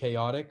crazy and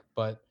chaotic,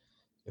 but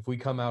if we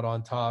come out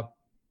on top,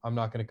 I'm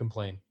not going to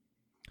complain.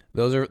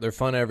 They're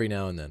fun every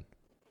now and then.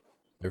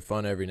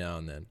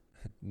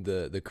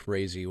 The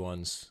crazy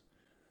ones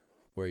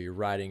where you're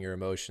riding your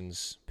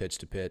emotions pitch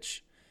to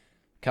pitch.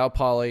 Cal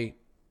Poly,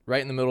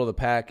 right in the middle of the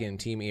pack in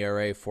team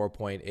ERA,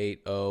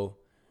 4.80,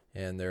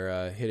 and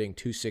they're hitting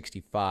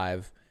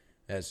 265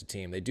 as a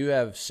team. They do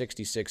have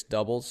 66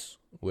 doubles,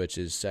 which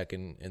is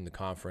second in the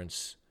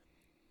conference.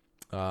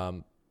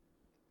 But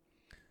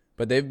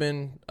they've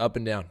been up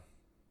and down.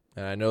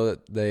 And I know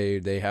that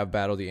they have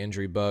battled the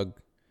injury bug.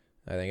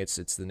 I think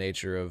it's the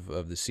nature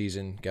of the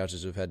season.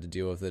 Gauchos have had to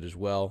deal with it as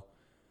well.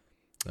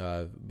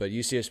 But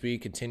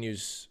UCSB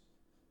continues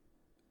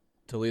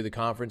to lead the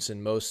conference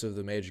in most of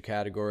the major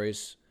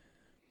categories.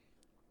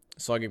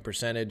 Slugging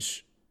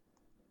percentage,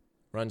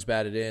 runs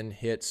batted in,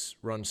 hits,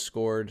 runs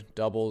scored,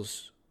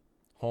 doubles,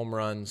 home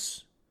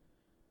runs,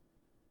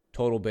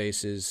 total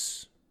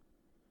bases,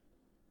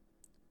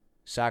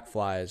 sac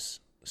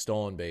flies,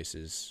 stolen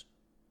bases.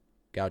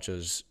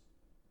 Gauchos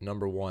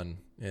number 1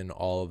 in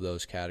all of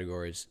those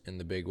categories in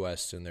the Big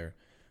West, and they're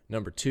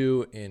number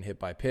 2 in hit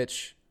by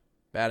pitch,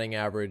 batting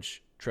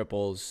average,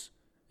 triples,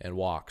 and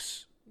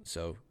walks.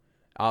 So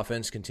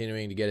offense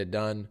continuing to get it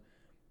done.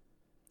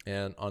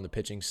 And on the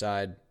pitching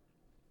side,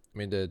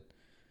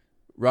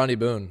 Ronnie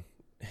Boone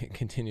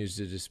continues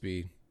to just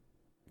be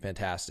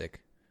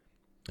fantastic.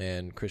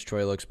 And Chris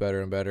Troy looks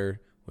better and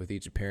better with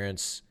each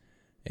appearance.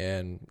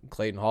 And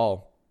Clayton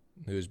Hall,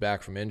 who's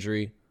back from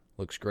injury,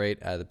 looks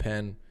great out of the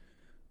pen.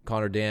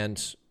 Connor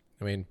Dans,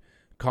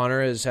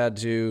 Connor has had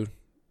to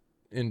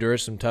endure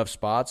some tough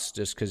spots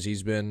just because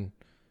he's been,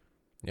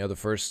 the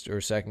first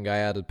or second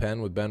guy out of the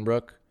pen with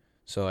Benbrook.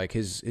 So like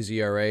his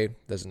ERA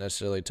doesn't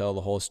necessarily tell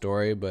the whole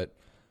story, but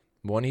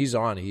when he's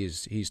on,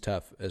 he's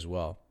tough as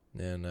well.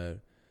 And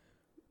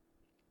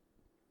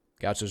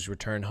Gauchos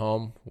return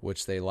home,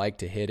 which they like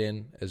to hit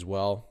in as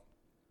well.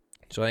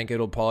 So I think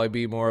it'll probably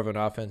be more of an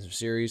offensive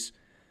series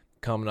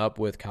coming up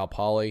with Cal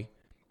Poly,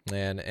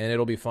 and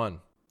it'll be fun.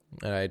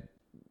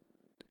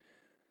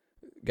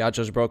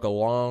 Gauchos broke a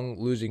long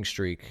losing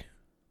streak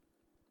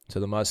to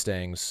the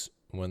Mustangs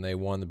when they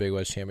won the Big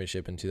West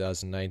Championship in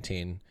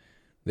 2019.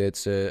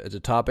 It's a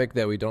topic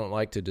that we don't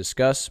like to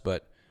discuss,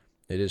 but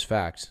it is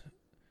fact.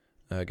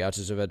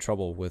 Gauchos have had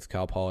trouble with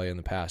Cal Poly in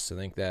the past. I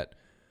think that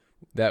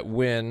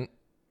win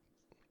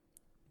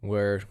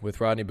where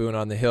with Rodney Boone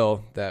on the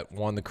hill that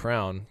won the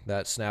crown,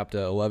 that snapped a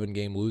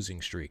 11-game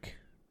losing streak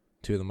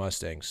to the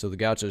Mustangs. So the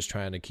Gauchos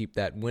trying to keep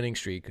that winning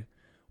streak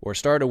or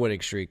start a winning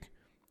streak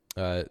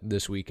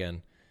this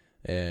weekend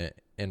and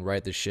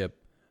right the ship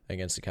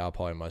against the Cal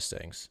Poly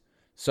Mustangs.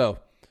 So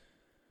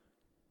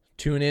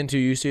tune in to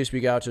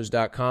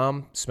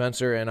UCSBGauchos.com.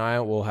 Spencer and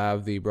I will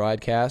have the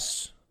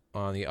broadcasts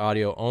on the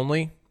audio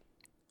only,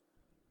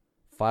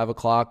 5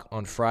 o'clock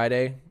on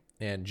Friday.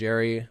 And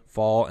Jerry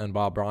Fall and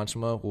Bob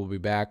Bronsma will be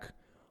back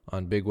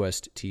on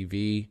BigWest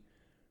TV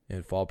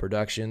and Fall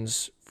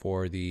Productions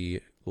for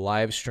the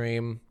live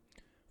stream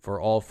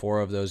for all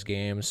 4 of those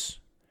games.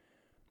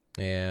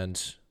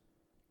 And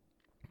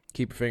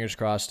keep your fingers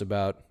crossed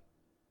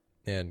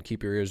and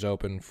keep your ears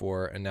open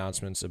for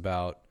announcements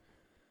about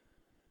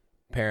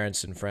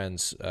parents and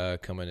friends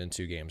coming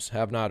into games.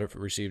 Have not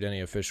received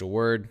any official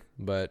word,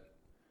 but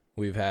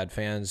we've had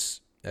fans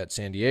at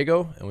San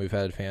Diego and we've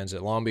had fans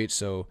at Long Beach,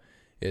 so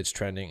it's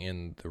trending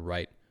in the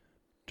right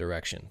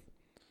direction.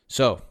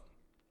 So,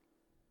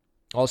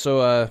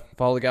 also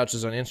follow the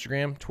Gauchos on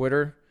Instagram,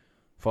 Twitter.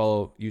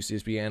 Follow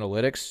UCSB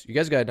Analytics. You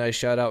guys got a nice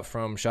shout-out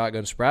from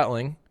Shotgun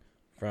Spratling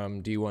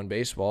from D1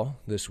 Baseball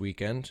this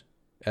weekend.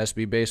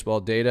 SB Baseball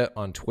Data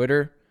on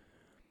Twitter.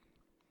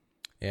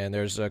 And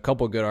there's a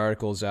couple good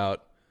articles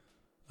out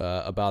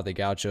about the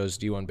Gauchos.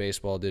 D1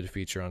 Baseball did a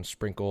feature on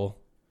Sprinkle,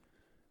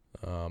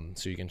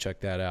 so you can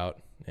check that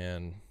out.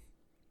 And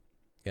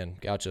again,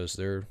 Gauchos,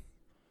 they're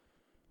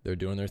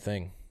doing their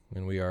thing.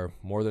 And we are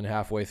more than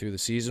halfway through the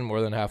season,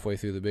 more than halfway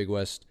through the Big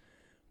West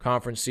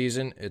Conference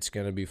season. It's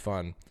going to be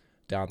fun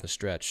down the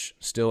stretch.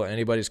 Still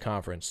anybody's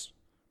conference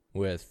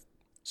with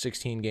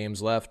 16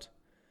 games left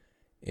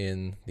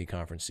in the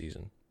conference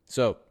season.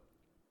 So,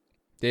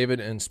 David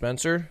and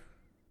Spencer,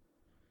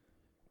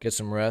 get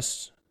some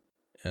rest,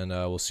 and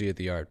we'll see you at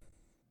the yard.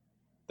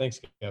 Thanks,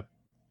 Kev.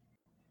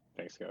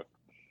 Thanks, Kev.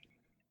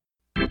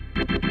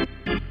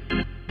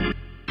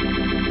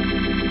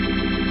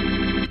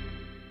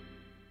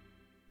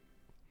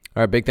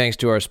 All right, big thanks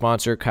to our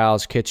sponsor,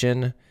 Kyle's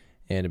Kitchen,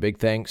 and a big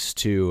thanks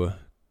to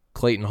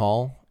Clayton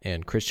Hall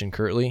and Christian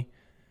Kirtley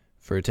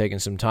for taking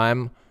some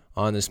time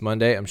on this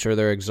Monday. I'm sure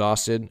they're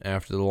exhausted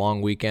after the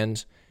long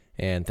weekend,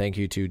 and thank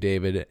you to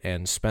David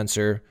and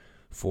Spencer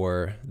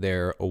for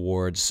their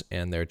awards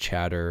and their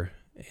chatter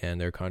and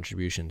their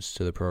contributions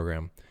to the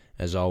program,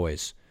 as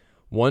always.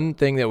 One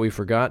thing that we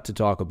forgot to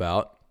talk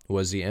about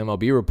was the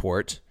MLB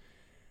report.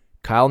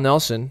 Kyle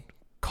Nelson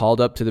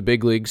called up to the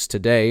big leagues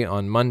today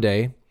on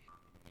Monday.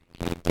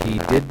 He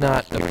did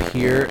not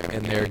appear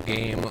in their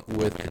game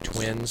with the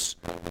Twins,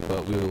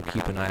 but we will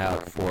keep an eye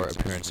out for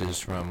appearances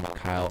from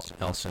Kyle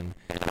Nelson.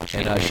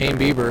 And Shane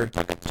Bieber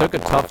took a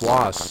tough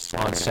loss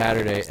on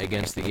Saturday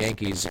against the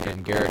Yankees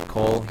and Garrett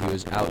Cole. He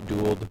was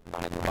outdueled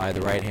by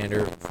the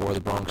right-hander for the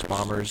Bronx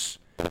Bombers.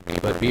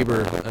 But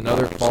Bieber,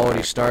 another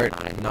quality start,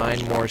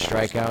 9 more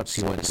strikeouts.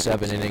 He went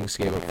 7 innings,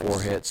 gave up 4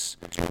 hits.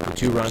 The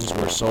 2 runs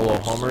were solo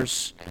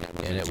homers,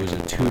 and it was a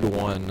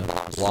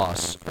 2-1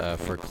 loss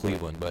for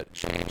Cleveland. But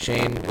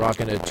Shane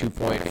rocking a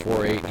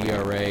 2.48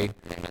 ERA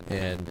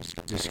and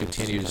just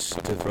continues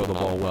to throw the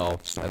ball well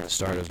at the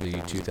start of the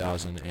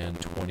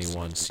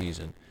 2021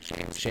 season.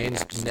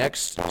 Shane's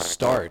next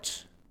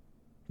start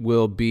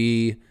will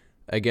be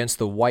against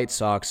the White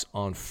Sox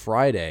on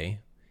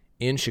Friday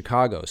in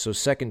Chicago. So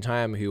second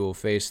time he will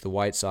face the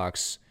White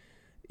Sox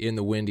in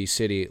the Windy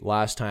City.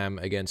 Last time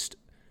against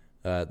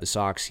the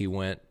Sox, he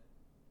went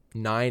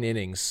 9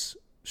 innings,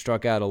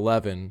 struck out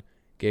 11,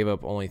 gave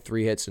up only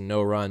 3 hits and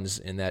no runs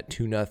in that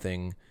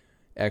 2-0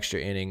 extra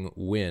inning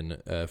win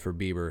for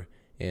Bieber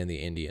and the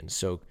Indians.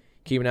 So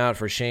keep an eye out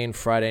for Shane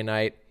Friday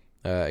night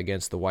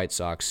against the White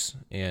Sox,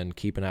 and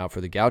keep an eye out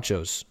for the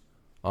Gauchos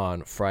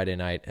on Friday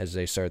night as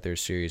they start their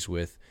series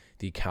with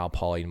the Cal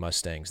Poly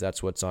Mustangs.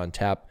 That's what's on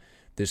tap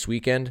this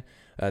weekend.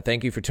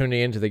 Thank you for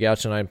tuning in to the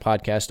Gaucho 9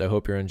 podcast. I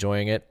hope you're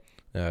enjoying it.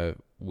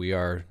 We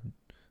are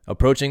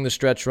approaching the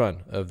stretch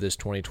run of this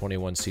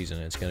 2021 season,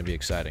 and it's going to be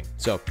exciting.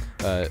 So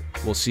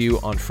we'll see you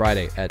on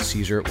Friday at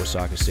Caesar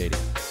Wasaka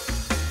Stadium.